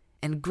him,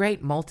 and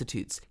great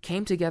multitudes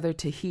came together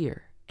to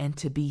hear and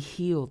to be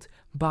healed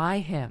by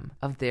him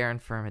of their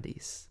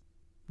infirmities.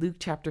 Luke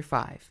chapter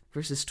 5,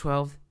 verses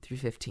 12 through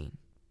 15.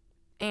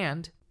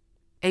 And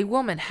a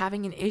woman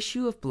having an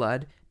issue of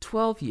blood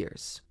 12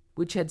 years,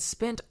 which had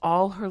spent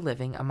all her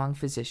living among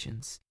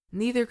physicians,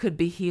 neither could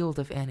be healed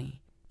of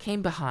any,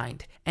 came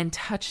behind and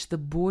touched the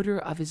border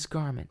of his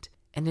garment,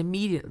 and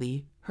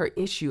immediately her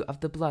issue of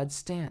the blood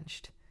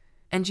stanched.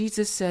 And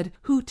Jesus said,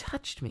 Who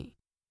touched me?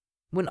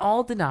 When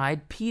all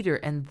denied, Peter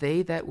and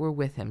they that were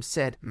with him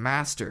said,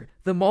 Master,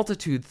 the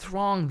multitude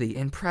throng thee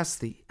and press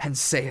thee, and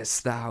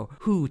sayest thou,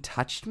 Who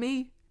touched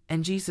me?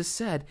 And Jesus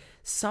said,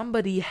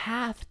 Somebody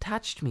hath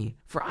touched me,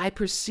 for I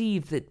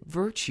perceive that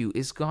virtue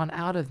is gone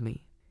out of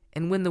me.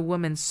 And when the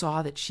woman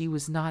saw that she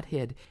was not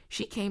hid,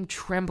 she came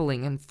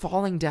trembling and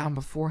falling down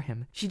before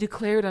him. She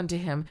declared unto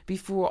him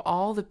before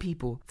all the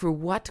people for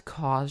what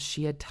cause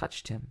she had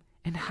touched him,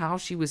 and how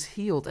she was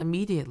healed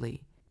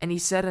immediately. And he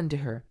said unto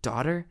her,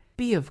 Daughter,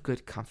 be of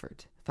good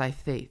comfort. Thy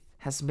faith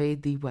has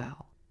made thee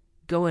well.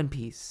 Go in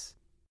peace.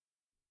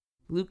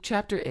 Luke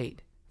chapter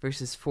 8,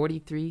 verses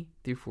 43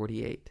 through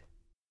 48.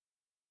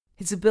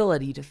 His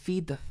ability to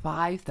feed the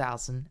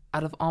 5,000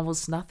 out of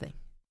almost nothing.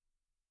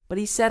 But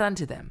he said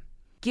unto them,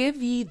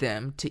 Give ye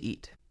them to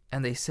eat.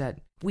 And they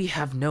said, We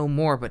have no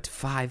more but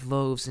 5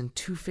 loaves and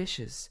 2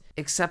 fishes,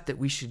 except that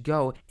we should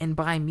go and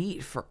buy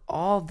meat for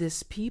all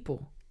this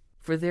people.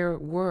 For there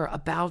were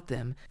about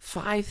them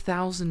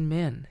 5,000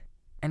 men.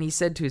 And he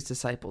said to his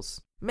disciples,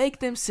 Make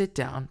them sit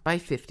down by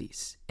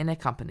 50s in a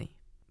company.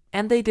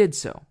 And they did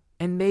so,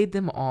 and made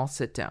them all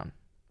sit down.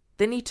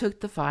 Then he took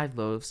the 5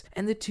 loaves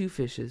and the 2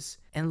 fishes,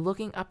 and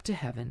looking up to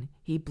heaven,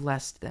 he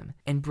blessed them,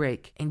 and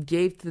brake, and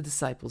gave to the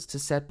disciples to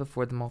set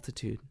before the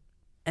multitude.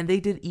 And they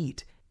did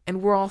eat,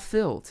 and were all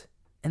filled.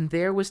 And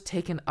there was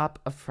taken up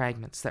of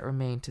fragments that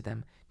remained to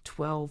them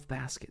 12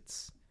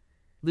 baskets.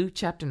 Luke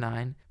chapter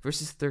 9,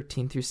 verses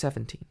 13 through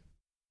 17.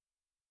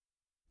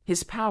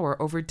 His power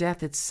over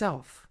death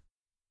itself.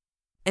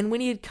 And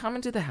when he had come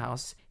into the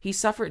house, he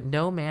suffered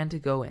no man to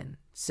go in,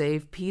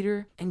 save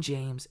Peter and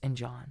James and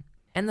John,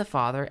 and the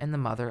father and the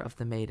mother of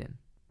the maiden.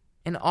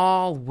 And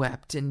all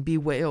wept and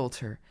bewailed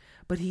her.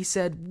 But he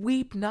said,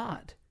 Weep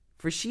not,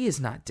 for she is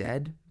not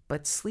dead,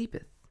 but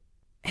sleepeth.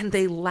 And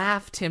they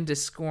laughed him to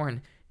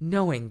scorn,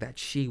 knowing that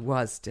she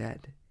was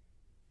dead.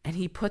 And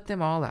he put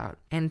them all out,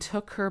 and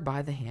took her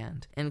by the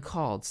hand, and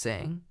called,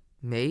 saying,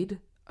 Maid,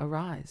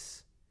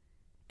 arise.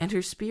 And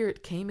her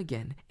spirit came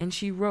again, and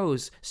she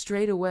rose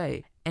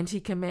straightway, and he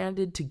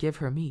commanded to give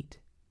her meat.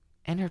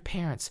 And her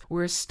parents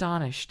were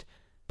astonished,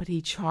 but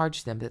he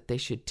charged them that they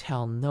should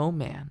tell no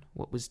man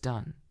what was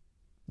done.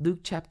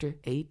 Luke chapter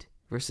 8,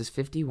 verses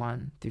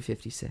 51 through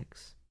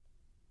 56.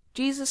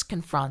 Jesus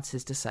confronts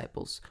his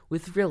disciples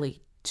with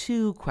really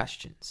 2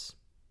 questions.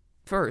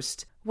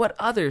 First, what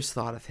others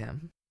thought of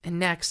him, and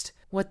next,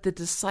 what the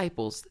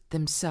disciples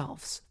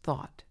themselves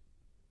thought.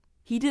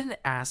 He didn't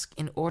ask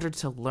in order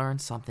to learn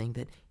something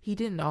that he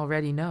didn't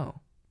already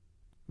know.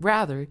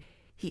 Rather,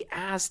 he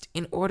asked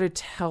in order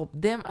to help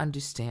them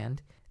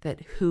understand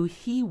that who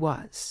he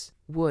was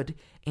would,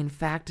 in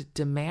fact,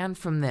 demand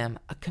from them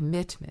a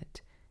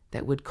commitment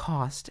that would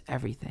cost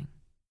everything.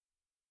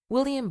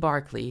 William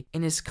Barclay,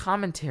 in his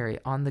commentary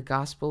on the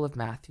Gospel of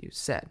Matthew,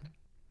 said,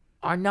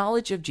 Our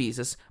knowledge of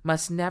Jesus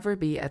must never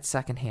be at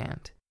second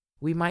hand.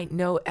 We might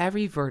know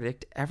every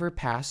verdict ever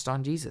passed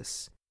on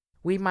Jesus.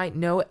 We might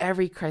know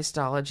every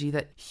Christology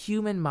that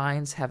human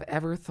minds have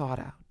ever thought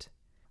out.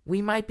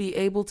 We might be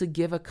able to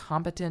give a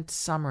competent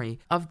summary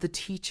of the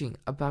teaching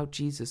about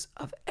Jesus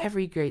of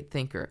every great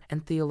thinker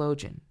and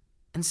theologian,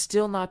 and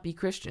still not be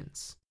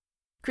Christians.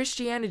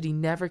 Christianity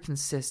never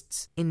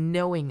consists in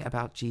knowing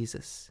about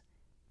Jesus.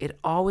 It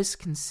always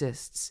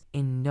consists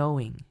in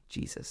knowing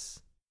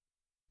Jesus.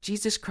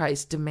 Jesus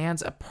Christ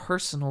demands a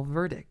personal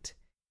verdict.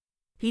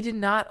 He did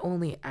not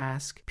only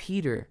ask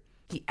Peter,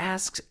 he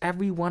asks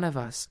every one of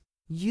us,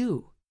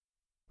 You,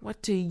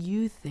 what do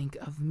you think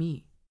of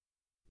me?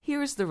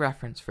 Here is the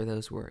reference for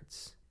those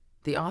words.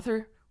 The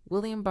author,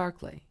 William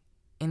Barclay,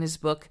 in his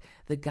book,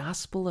 The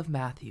Gospel of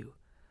Matthew,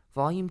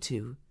 Volume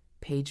 2,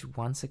 page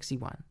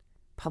 161,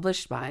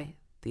 published by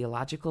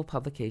Theological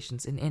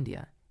Publications in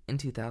India in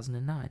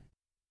 2009.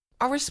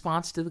 Our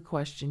response to the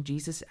question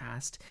Jesus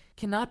asked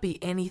cannot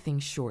be anything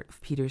short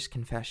of Peter's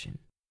confession.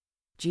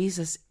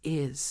 Jesus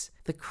is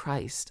the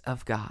Christ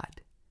of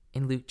God,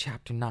 in Luke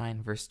chapter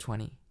 9, verse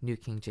 20, New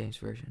King James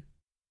Version.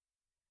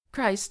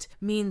 Christ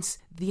means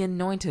the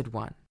anointed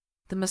one,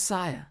 the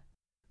Messiah,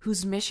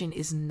 whose mission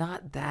is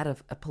not that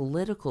of a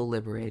political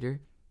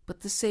liberator, but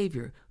the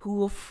Savior who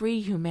will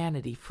free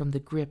humanity from the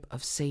grip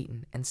of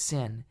Satan and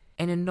sin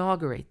and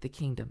inaugurate the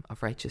kingdom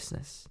of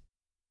righteousness.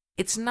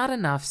 It's not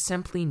enough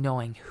simply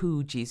knowing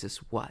who Jesus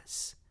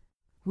was.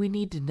 We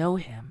need to know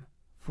him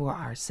for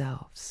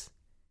ourselves.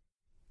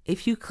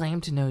 If you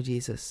claim to know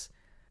Jesus,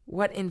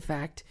 what in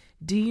fact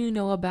do you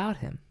know about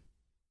him?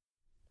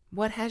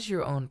 What has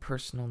your own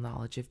personal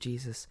knowledge of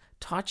Jesus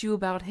taught you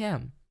about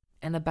him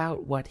and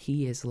about what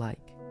he is like?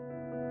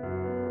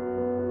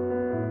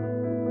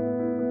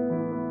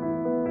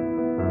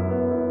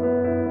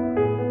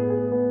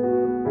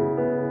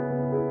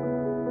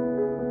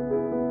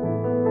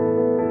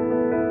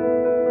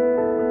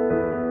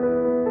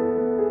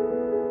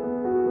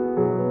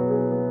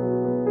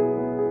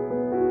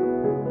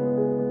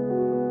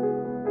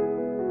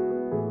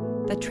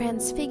 The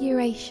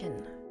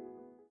Transfiguration.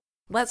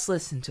 Let's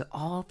listen to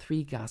all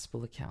three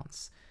gospel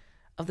accounts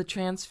of the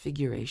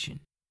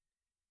Transfiguration.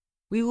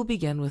 We will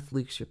begin with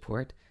Luke's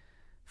report,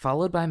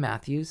 followed by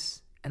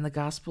Matthew's and the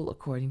Gospel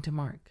according to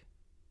Mark.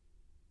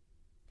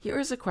 Here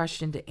is a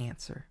question to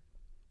answer.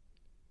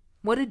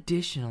 What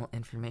additional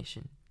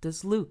information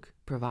does Luke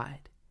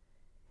provide?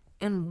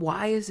 And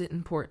why is it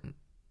important?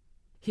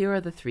 Here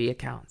are the three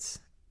accounts.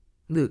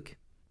 Luke,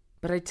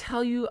 but I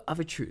tell you of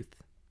a truth,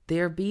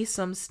 there be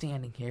some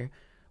standing here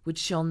which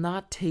shall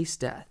not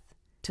taste death,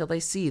 till they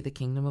see the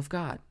kingdom of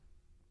God.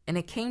 And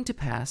it came to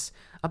pass,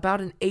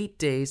 about 8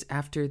 days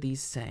after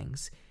these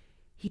sayings,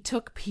 he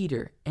took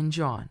Peter and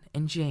John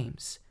and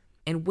James,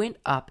 and went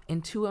up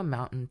into a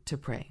mountain to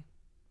pray.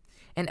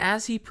 And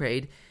as he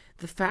prayed,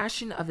 the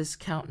fashion of his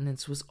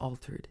countenance was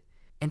altered,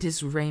 and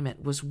his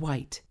raiment was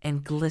white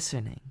and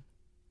glistening.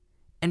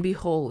 And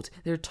behold,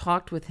 there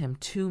talked with him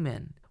 2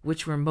 men,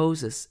 which were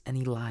Moses and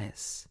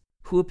Elias,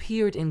 who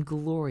appeared in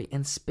glory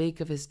and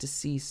spake of his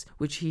decease,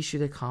 which he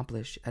should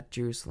accomplish at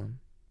Jerusalem.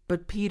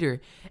 But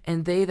Peter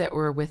and they that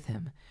were with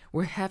him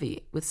were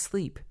heavy with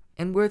sleep,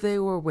 and where they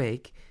were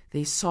awake,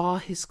 they saw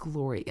his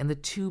glory and the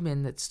 2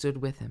 men that stood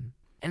with him.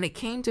 And it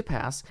came to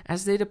pass,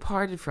 as they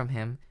departed from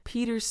him,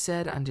 Peter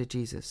said unto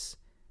Jesus,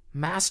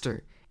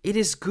 Master, it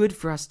is good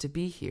for us to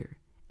be here,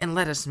 and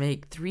let us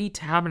make 3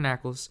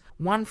 tabernacles,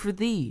 one for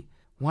thee,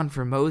 one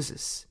for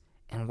Moses,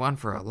 and one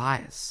for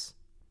Elias,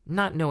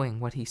 not knowing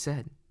what he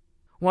said.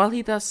 While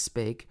he thus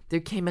spake, there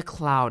came a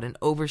cloud and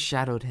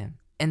overshadowed him.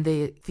 And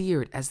they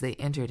feared as they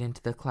entered into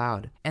the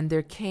cloud. And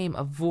there came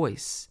a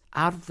voice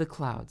out of the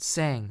cloud,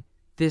 saying,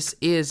 This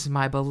is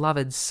my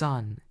beloved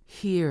Son,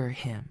 hear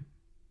him.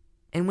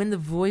 And when the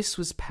voice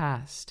was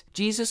past,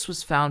 Jesus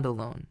was found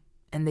alone,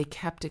 and they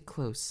kept it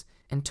close,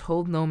 and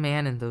told no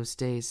man in those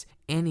days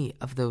any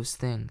of those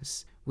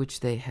things which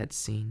they had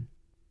seen.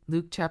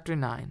 Luke chapter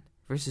 9,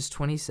 verses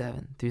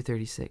 27 through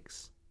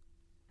 36.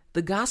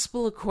 The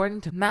Gospel according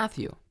to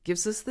Matthew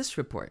gives us this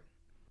report.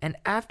 And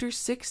after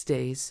 6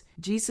 days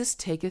Jesus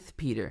taketh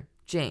Peter,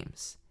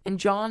 James, and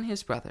John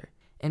his brother,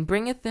 and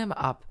bringeth them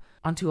up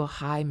unto a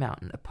high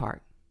mountain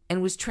apart,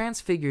 and was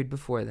transfigured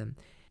before them,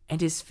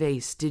 and his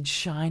face did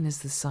shine as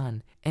the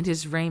sun, and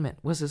his raiment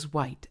was as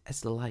white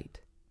as the light.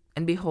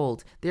 And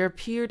behold, there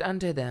appeared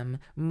unto them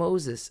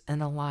Moses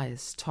and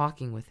Elias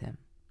talking with him.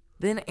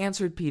 Then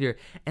answered Peter,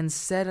 and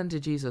said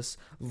unto Jesus,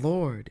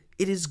 Lord,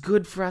 it is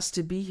good for us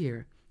to be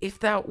here. If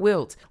thou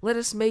wilt, let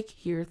us make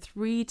here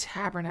 3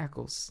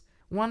 tabernacles,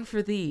 one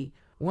for thee,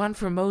 one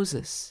for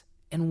Moses,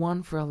 and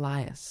one for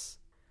Elias.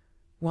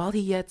 While he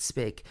yet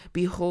spake,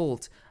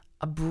 behold,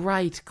 a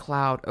bright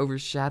cloud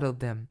overshadowed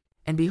them.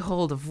 And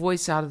behold, a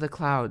voice out of the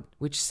cloud,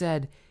 which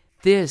said,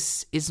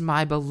 This is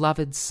my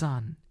beloved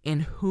Son, in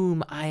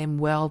whom I am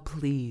well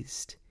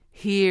pleased.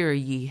 Hear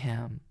ye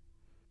him.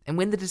 And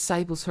when the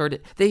disciples heard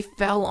it, they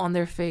fell on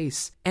their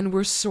face, and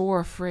were sore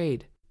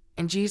afraid.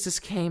 And Jesus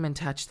came and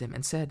touched them,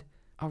 and said,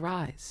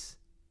 Arise,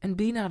 and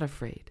be not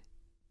afraid.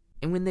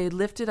 And when they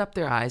lifted up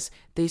their eyes,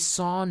 they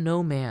saw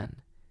no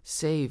man,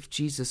 save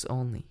Jesus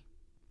only.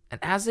 And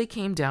as they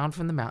came down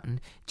from the mountain,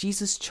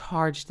 Jesus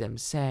charged them,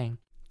 saying,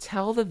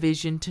 Tell the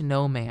vision to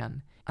no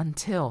man,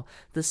 until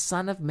the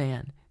Son of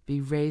Man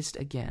be raised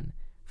again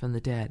from the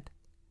dead.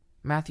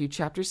 Matthew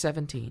chapter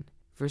 17,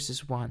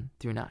 verses 1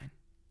 through 9.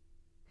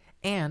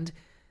 And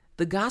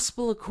the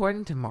Gospel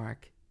according to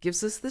Mark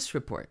gives us this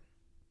report.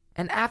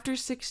 And after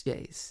 6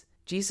 days,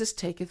 Jesus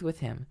taketh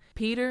with him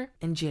Peter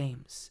and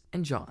James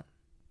and John,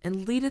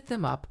 and leadeth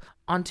them up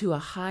unto a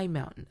high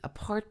mountain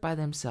apart by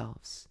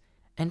themselves.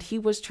 And he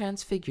was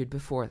transfigured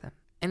before them,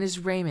 and his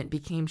raiment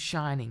became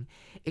shining,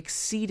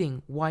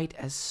 exceeding white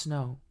as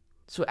snow,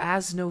 so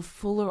as no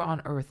fuller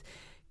on earth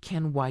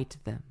can white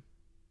them.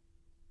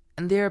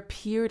 And there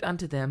appeared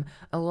unto them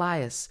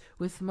Elias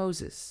with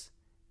Moses,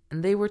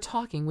 and they were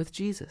talking with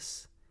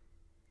Jesus.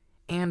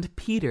 And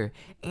Peter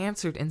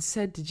answered and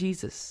said to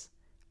Jesus,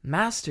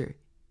 Master,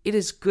 it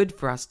is good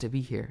for us to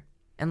be here,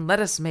 and let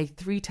us make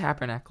 3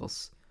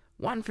 tabernacles,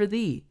 one for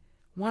thee,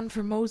 one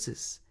for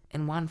Moses,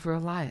 and one for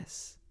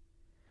Elias.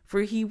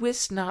 For he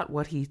wist not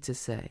what he to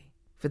say,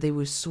 for they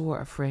were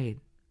sore afraid.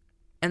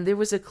 And there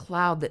was a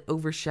cloud that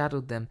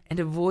overshadowed them, and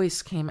a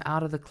voice came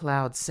out of the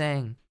cloud,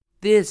 saying,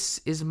 "This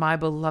is my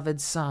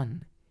beloved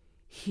Son.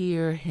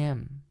 Hear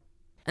him."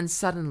 And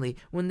suddenly,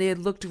 when they had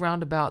looked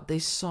round about, they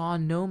saw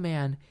no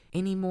man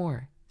any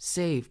more,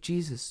 save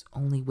Jesus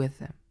only with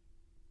them.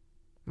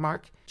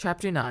 Mark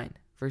chapter 9,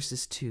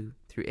 verses 2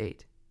 through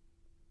 8.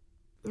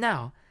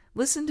 Now,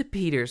 listen to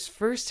Peter's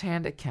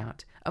first-hand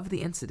account of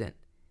the incident,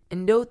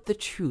 and note the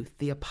truth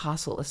the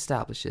apostle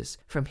establishes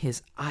from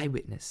his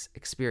eyewitness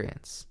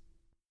experience.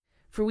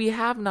 For we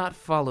have not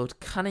followed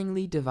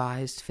cunningly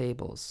devised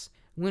fables,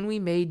 when we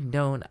made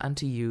known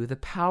unto you the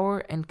power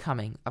and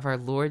coming of our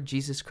Lord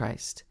Jesus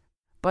Christ,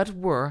 but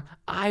were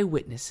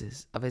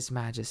eyewitnesses of his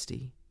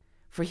majesty.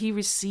 For he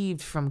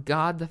received from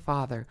God the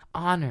Father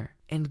honor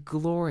and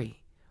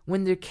glory,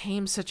 when there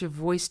came such a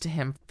voice to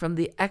him from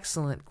the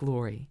excellent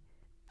glory,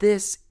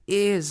 "This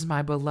is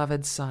my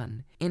beloved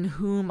Son, in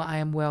whom I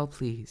am well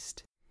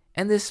pleased."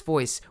 And this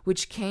voice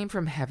which came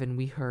from heaven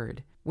we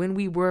heard, when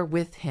we were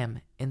with him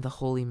in the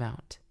holy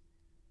mount.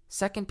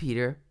 2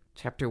 Peter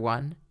chapter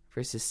 1,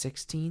 verses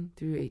 16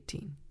 through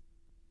 18.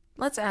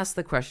 Let's ask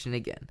the question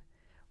again.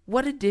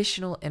 What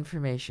additional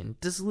information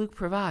does Luke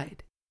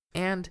provide?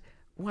 And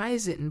why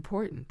is it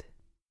important?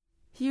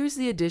 Here's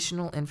the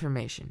additional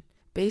information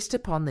based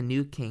upon the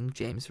New King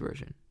James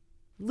Version.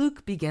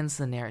 Luke begins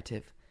the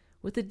narrative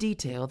with a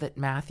detail that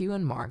Matthew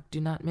and Mark do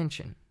not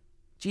mention.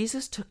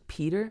 Jesus took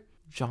Peter,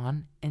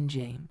 John, and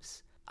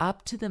James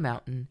up to the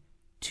mountain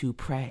to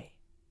pray.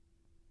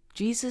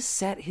 Jesus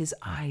set his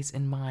eyes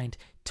and mind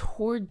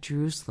toward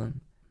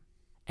Jerusalem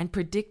and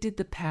predicted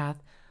the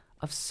path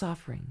of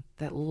suffering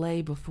that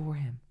lay before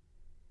him.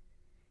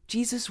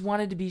 Jesus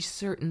wanted to be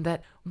certain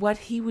that what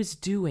he was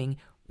doing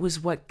was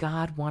what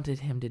God wanted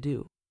him to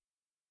do.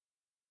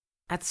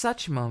 At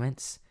such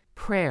moments,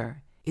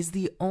 prayer is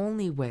the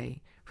only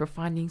way for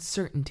finding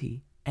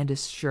certainty and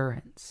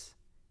assurance.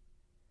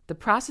 The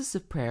process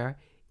of prayer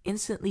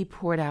instantly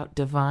poured out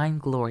divine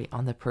glory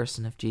on the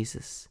person of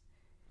Jesus.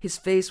 His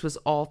face was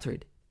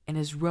altered, and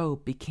his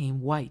robe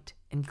became white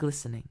and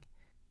glistening.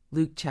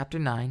 Luke chapter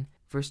 9,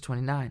 verse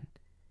 29.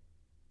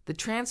 The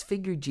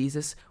transfigured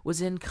Jesus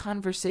was in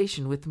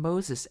conversation with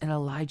Moses and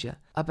Elijah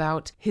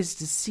about his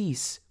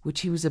decease,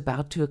 which he was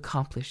about to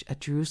accomplish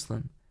at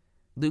Jerusalem.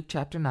 Luke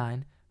chapter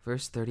 9,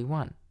 verse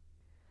 31.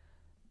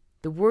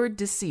 The word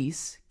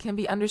decease can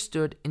be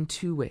understood in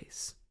two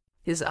ways.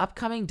 His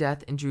upcoming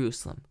death in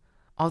Jerusalem,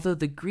 although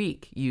the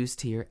Greek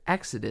used here,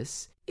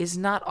 exodus, is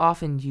not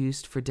often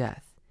used for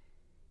death.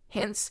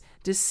 Hence,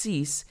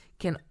 decease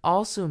can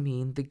also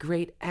mean the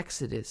great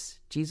exodus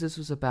Jesus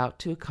was about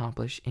to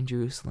accomplish in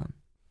Jerusalem,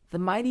 the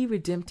mighty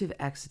redemptive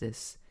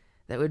exodus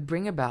that would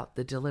bring about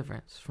the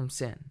deliverance from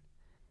sin.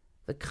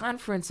 The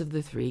conference of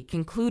the three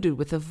concluded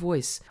with a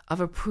voice of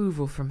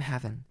approval from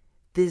heaven.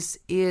 "This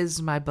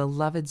is my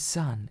beloved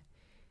Son.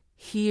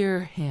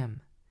 Hear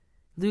him."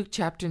 Luke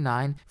chapter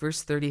 9,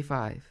 verse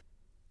 35.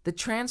 The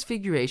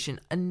transfiguration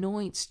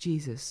anoints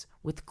Jesus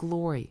with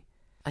glory,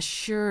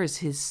 assures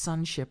his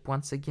sonship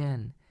once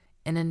again,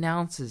 and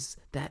announces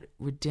that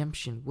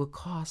redemption will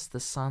cost the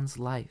Son's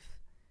life.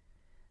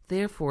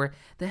 Therefore,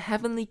 the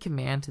heavenly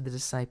command to the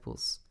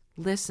disciples,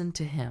 listen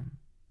to him.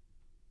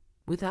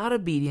 Without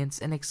obedience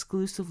and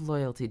exclusive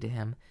loyalty to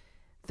him,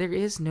 there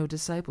is no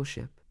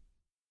discipleship.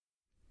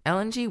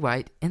 Ellen G.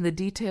 White, in the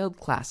detailed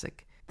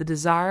classic, The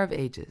Desire of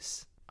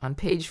Ages, on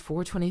page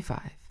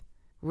 425,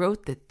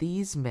 wrote that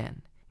these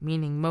men,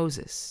 meaning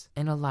Moses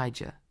and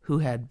Elijah, who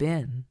had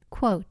been,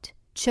 quote,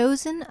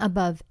 chosen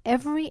above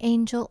every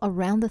angel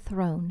around the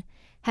throne,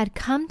 had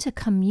come to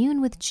commune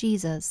with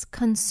Jesus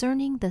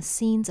concerning the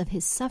scenes of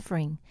his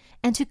suffering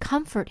and to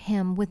comfort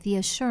him with the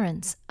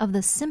assurance of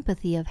the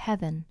sympathy of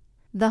heaven.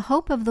 The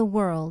hope of the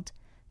world,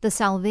 the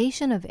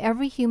salvation of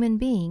every human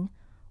being,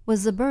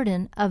 was the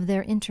burden of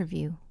their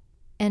interview.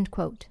 End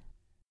quote.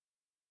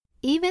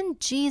 Even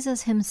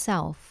Jesus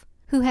himself,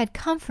 who had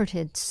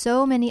comforted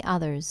so many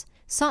others,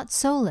 sought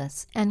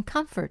solace and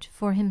comfort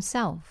for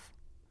himself.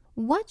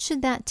 What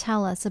should that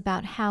tell us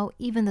about how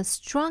even the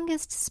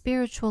strongest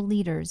spiritual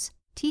leaders,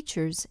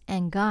 teachers,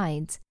 and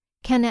guides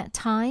can at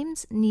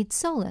times need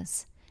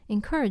solace,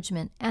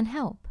 encouragement, and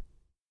help?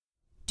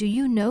 Do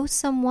you know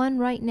someone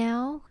right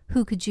now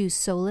who could use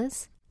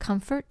solace,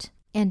 comfort,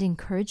 and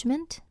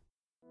encouragement?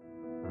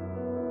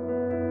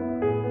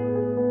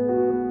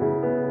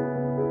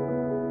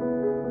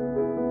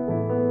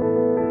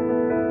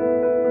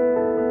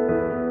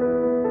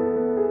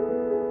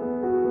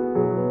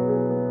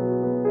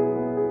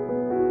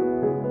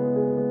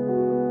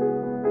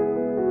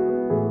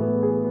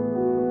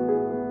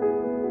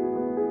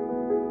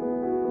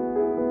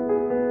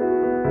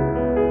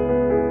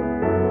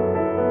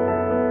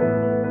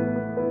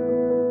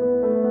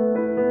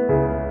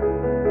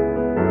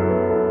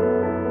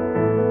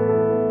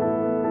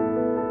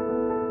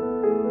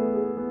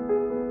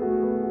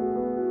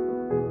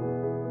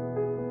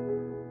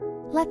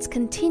 Let's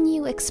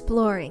continue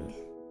exploring.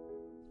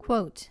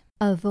 Quote,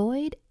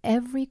 avoid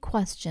every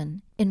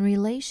question in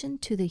relation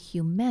to the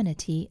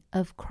humanity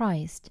of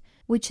Christ,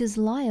 which is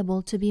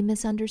liable to be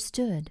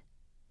misunderstood.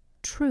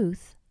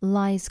 truth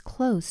lies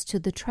close to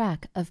the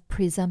track of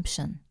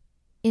presumption.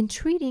 In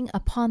treating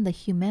upon the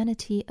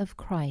humanity of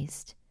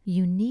Christ,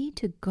 you need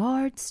to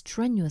guard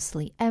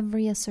strenuously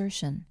every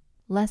assertion,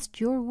 lest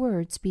your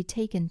words be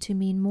taken to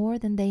mean more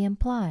than they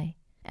imply,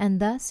 and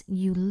thus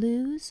you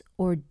lose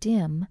or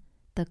dim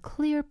the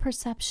clear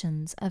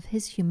perceptions of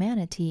his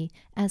humanity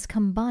as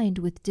combined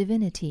with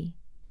divinity.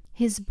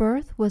 His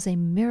birth was a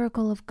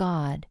miracle of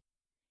God.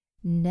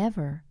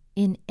 Never,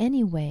 in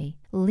any way,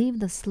 leave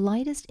the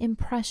slightest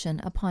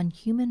impression upon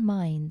human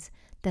minds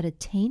that a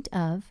taint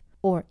of,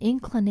 or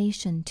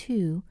inclination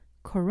to,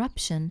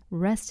 corruption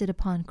rested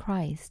upon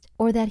Christ,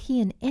 or that he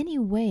in any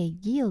way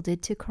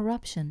yielded to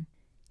corruption.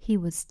 He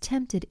was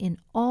tempted in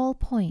all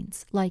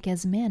points like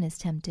as man is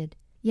tempted,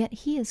 yet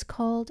he is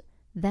called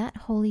that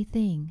holy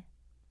thing.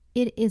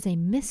 It is a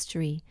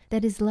mystery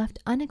that is left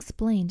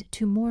unexplained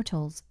to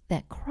mortals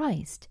that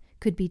Christ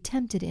could be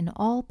tempted in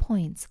all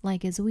points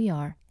like as we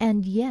are,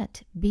 and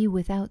yet be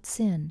without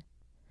sin.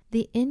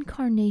 The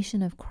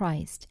incarnation of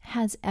Christ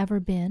has ever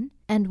been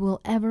and will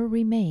ever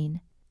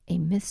remain a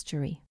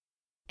mystery."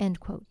 End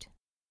quote.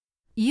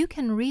 You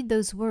can read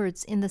those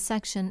words in the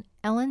section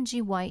Ellen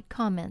G. White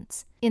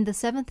Comments in the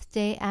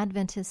Seventh-day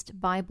Adventist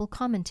Bible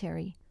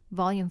Commentary,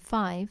 Volume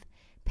 5,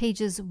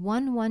 pages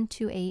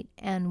 1128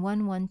 and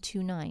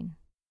 1129.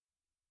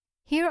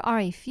 Here are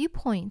a few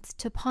points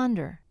to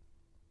ponder.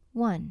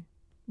 1.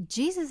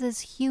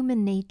 Jesus'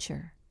 human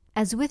nature,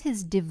 as with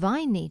his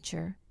divine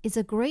nature, is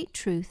a great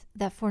truth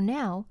that for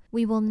now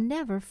we will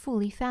never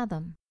fully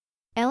fathom.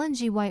 Ellen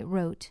G. White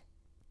wrote,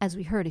 as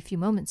we heard a few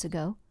moments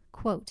ago,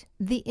 quote,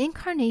 "The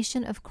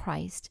incarnation of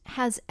Christ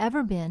has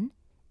ever been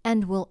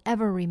and will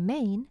ever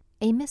remain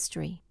a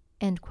mystery."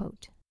 End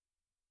quote.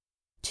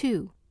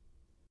 2.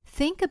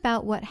 Think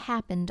about what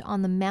happened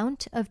on the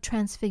Mount of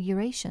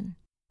Transfiguration.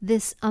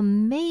 This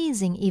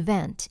amazing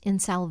event in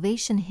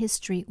salvation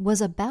history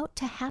was about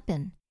to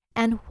happen.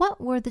 And what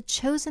were the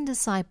chosen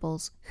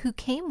disciples who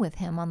came with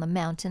him on the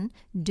mountain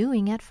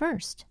doing at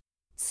first?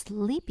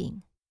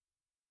 Sleeping.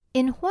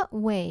 In what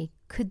way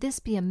could this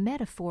be a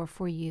metaphor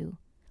for you,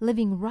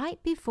 living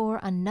right before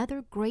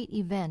another great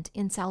event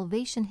in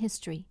salvation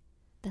history,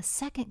 the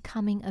second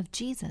coming of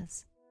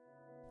Jesus?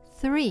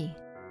 3.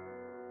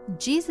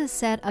 Jesus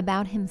said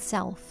about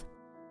himself,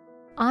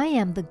 "I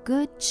am the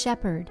good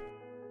shepherd.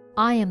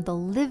 I am the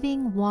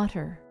living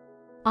water.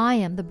 I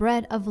am the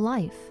bread of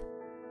life.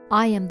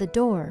 I am the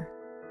door.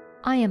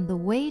 I am the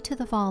way to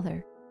the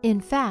Father."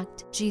 In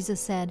fact, Jesus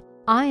said,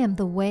 "I am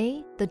the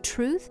way, the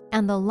truth,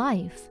 and the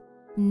life.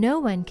 No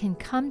one can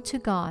come to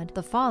God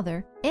the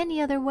Father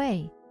any other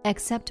way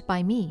except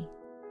by me."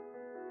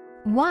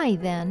 Why,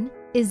 then,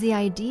 is the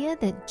idea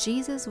that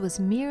Jesus was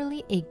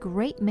merely a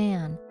great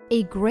man,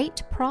 a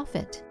great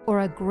prophet,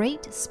 or a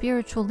great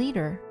spiritual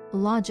leader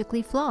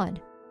logically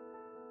flawed?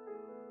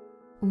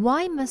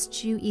 Why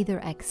must you either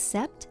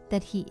accept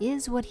that he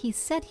is what he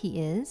said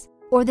he is,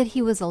 or that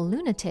he was a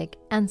lunatic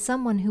and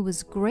someone who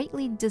was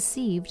greatly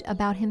deceived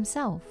about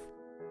himself?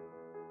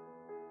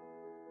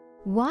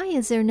 Why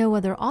is there no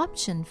other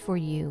option for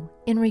you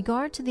in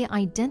regard to the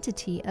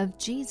identity of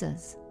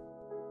Jesus?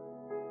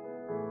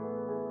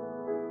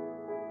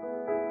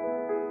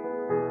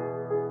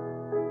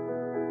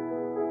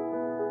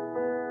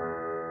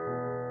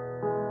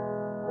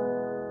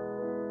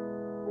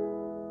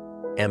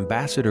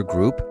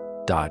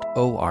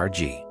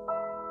 ambassadorgroup.org.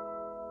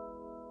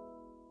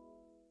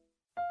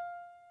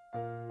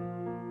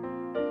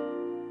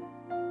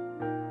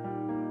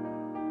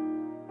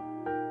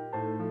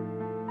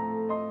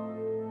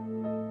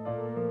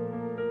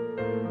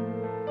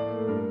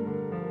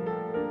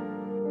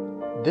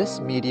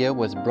 This media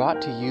was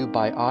brought to you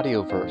by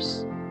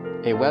Audioverse,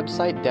 a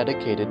website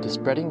dedicated to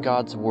spreading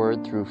God's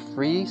Word through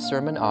free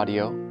sermon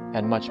audio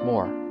and much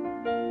more.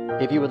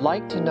 If you would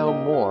like to know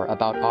more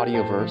about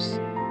Audioverse,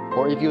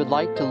 or if you would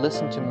like to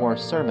listen to more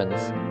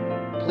sermons,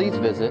 please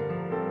visit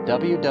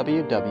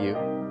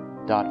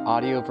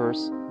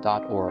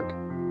www.audioverse.org.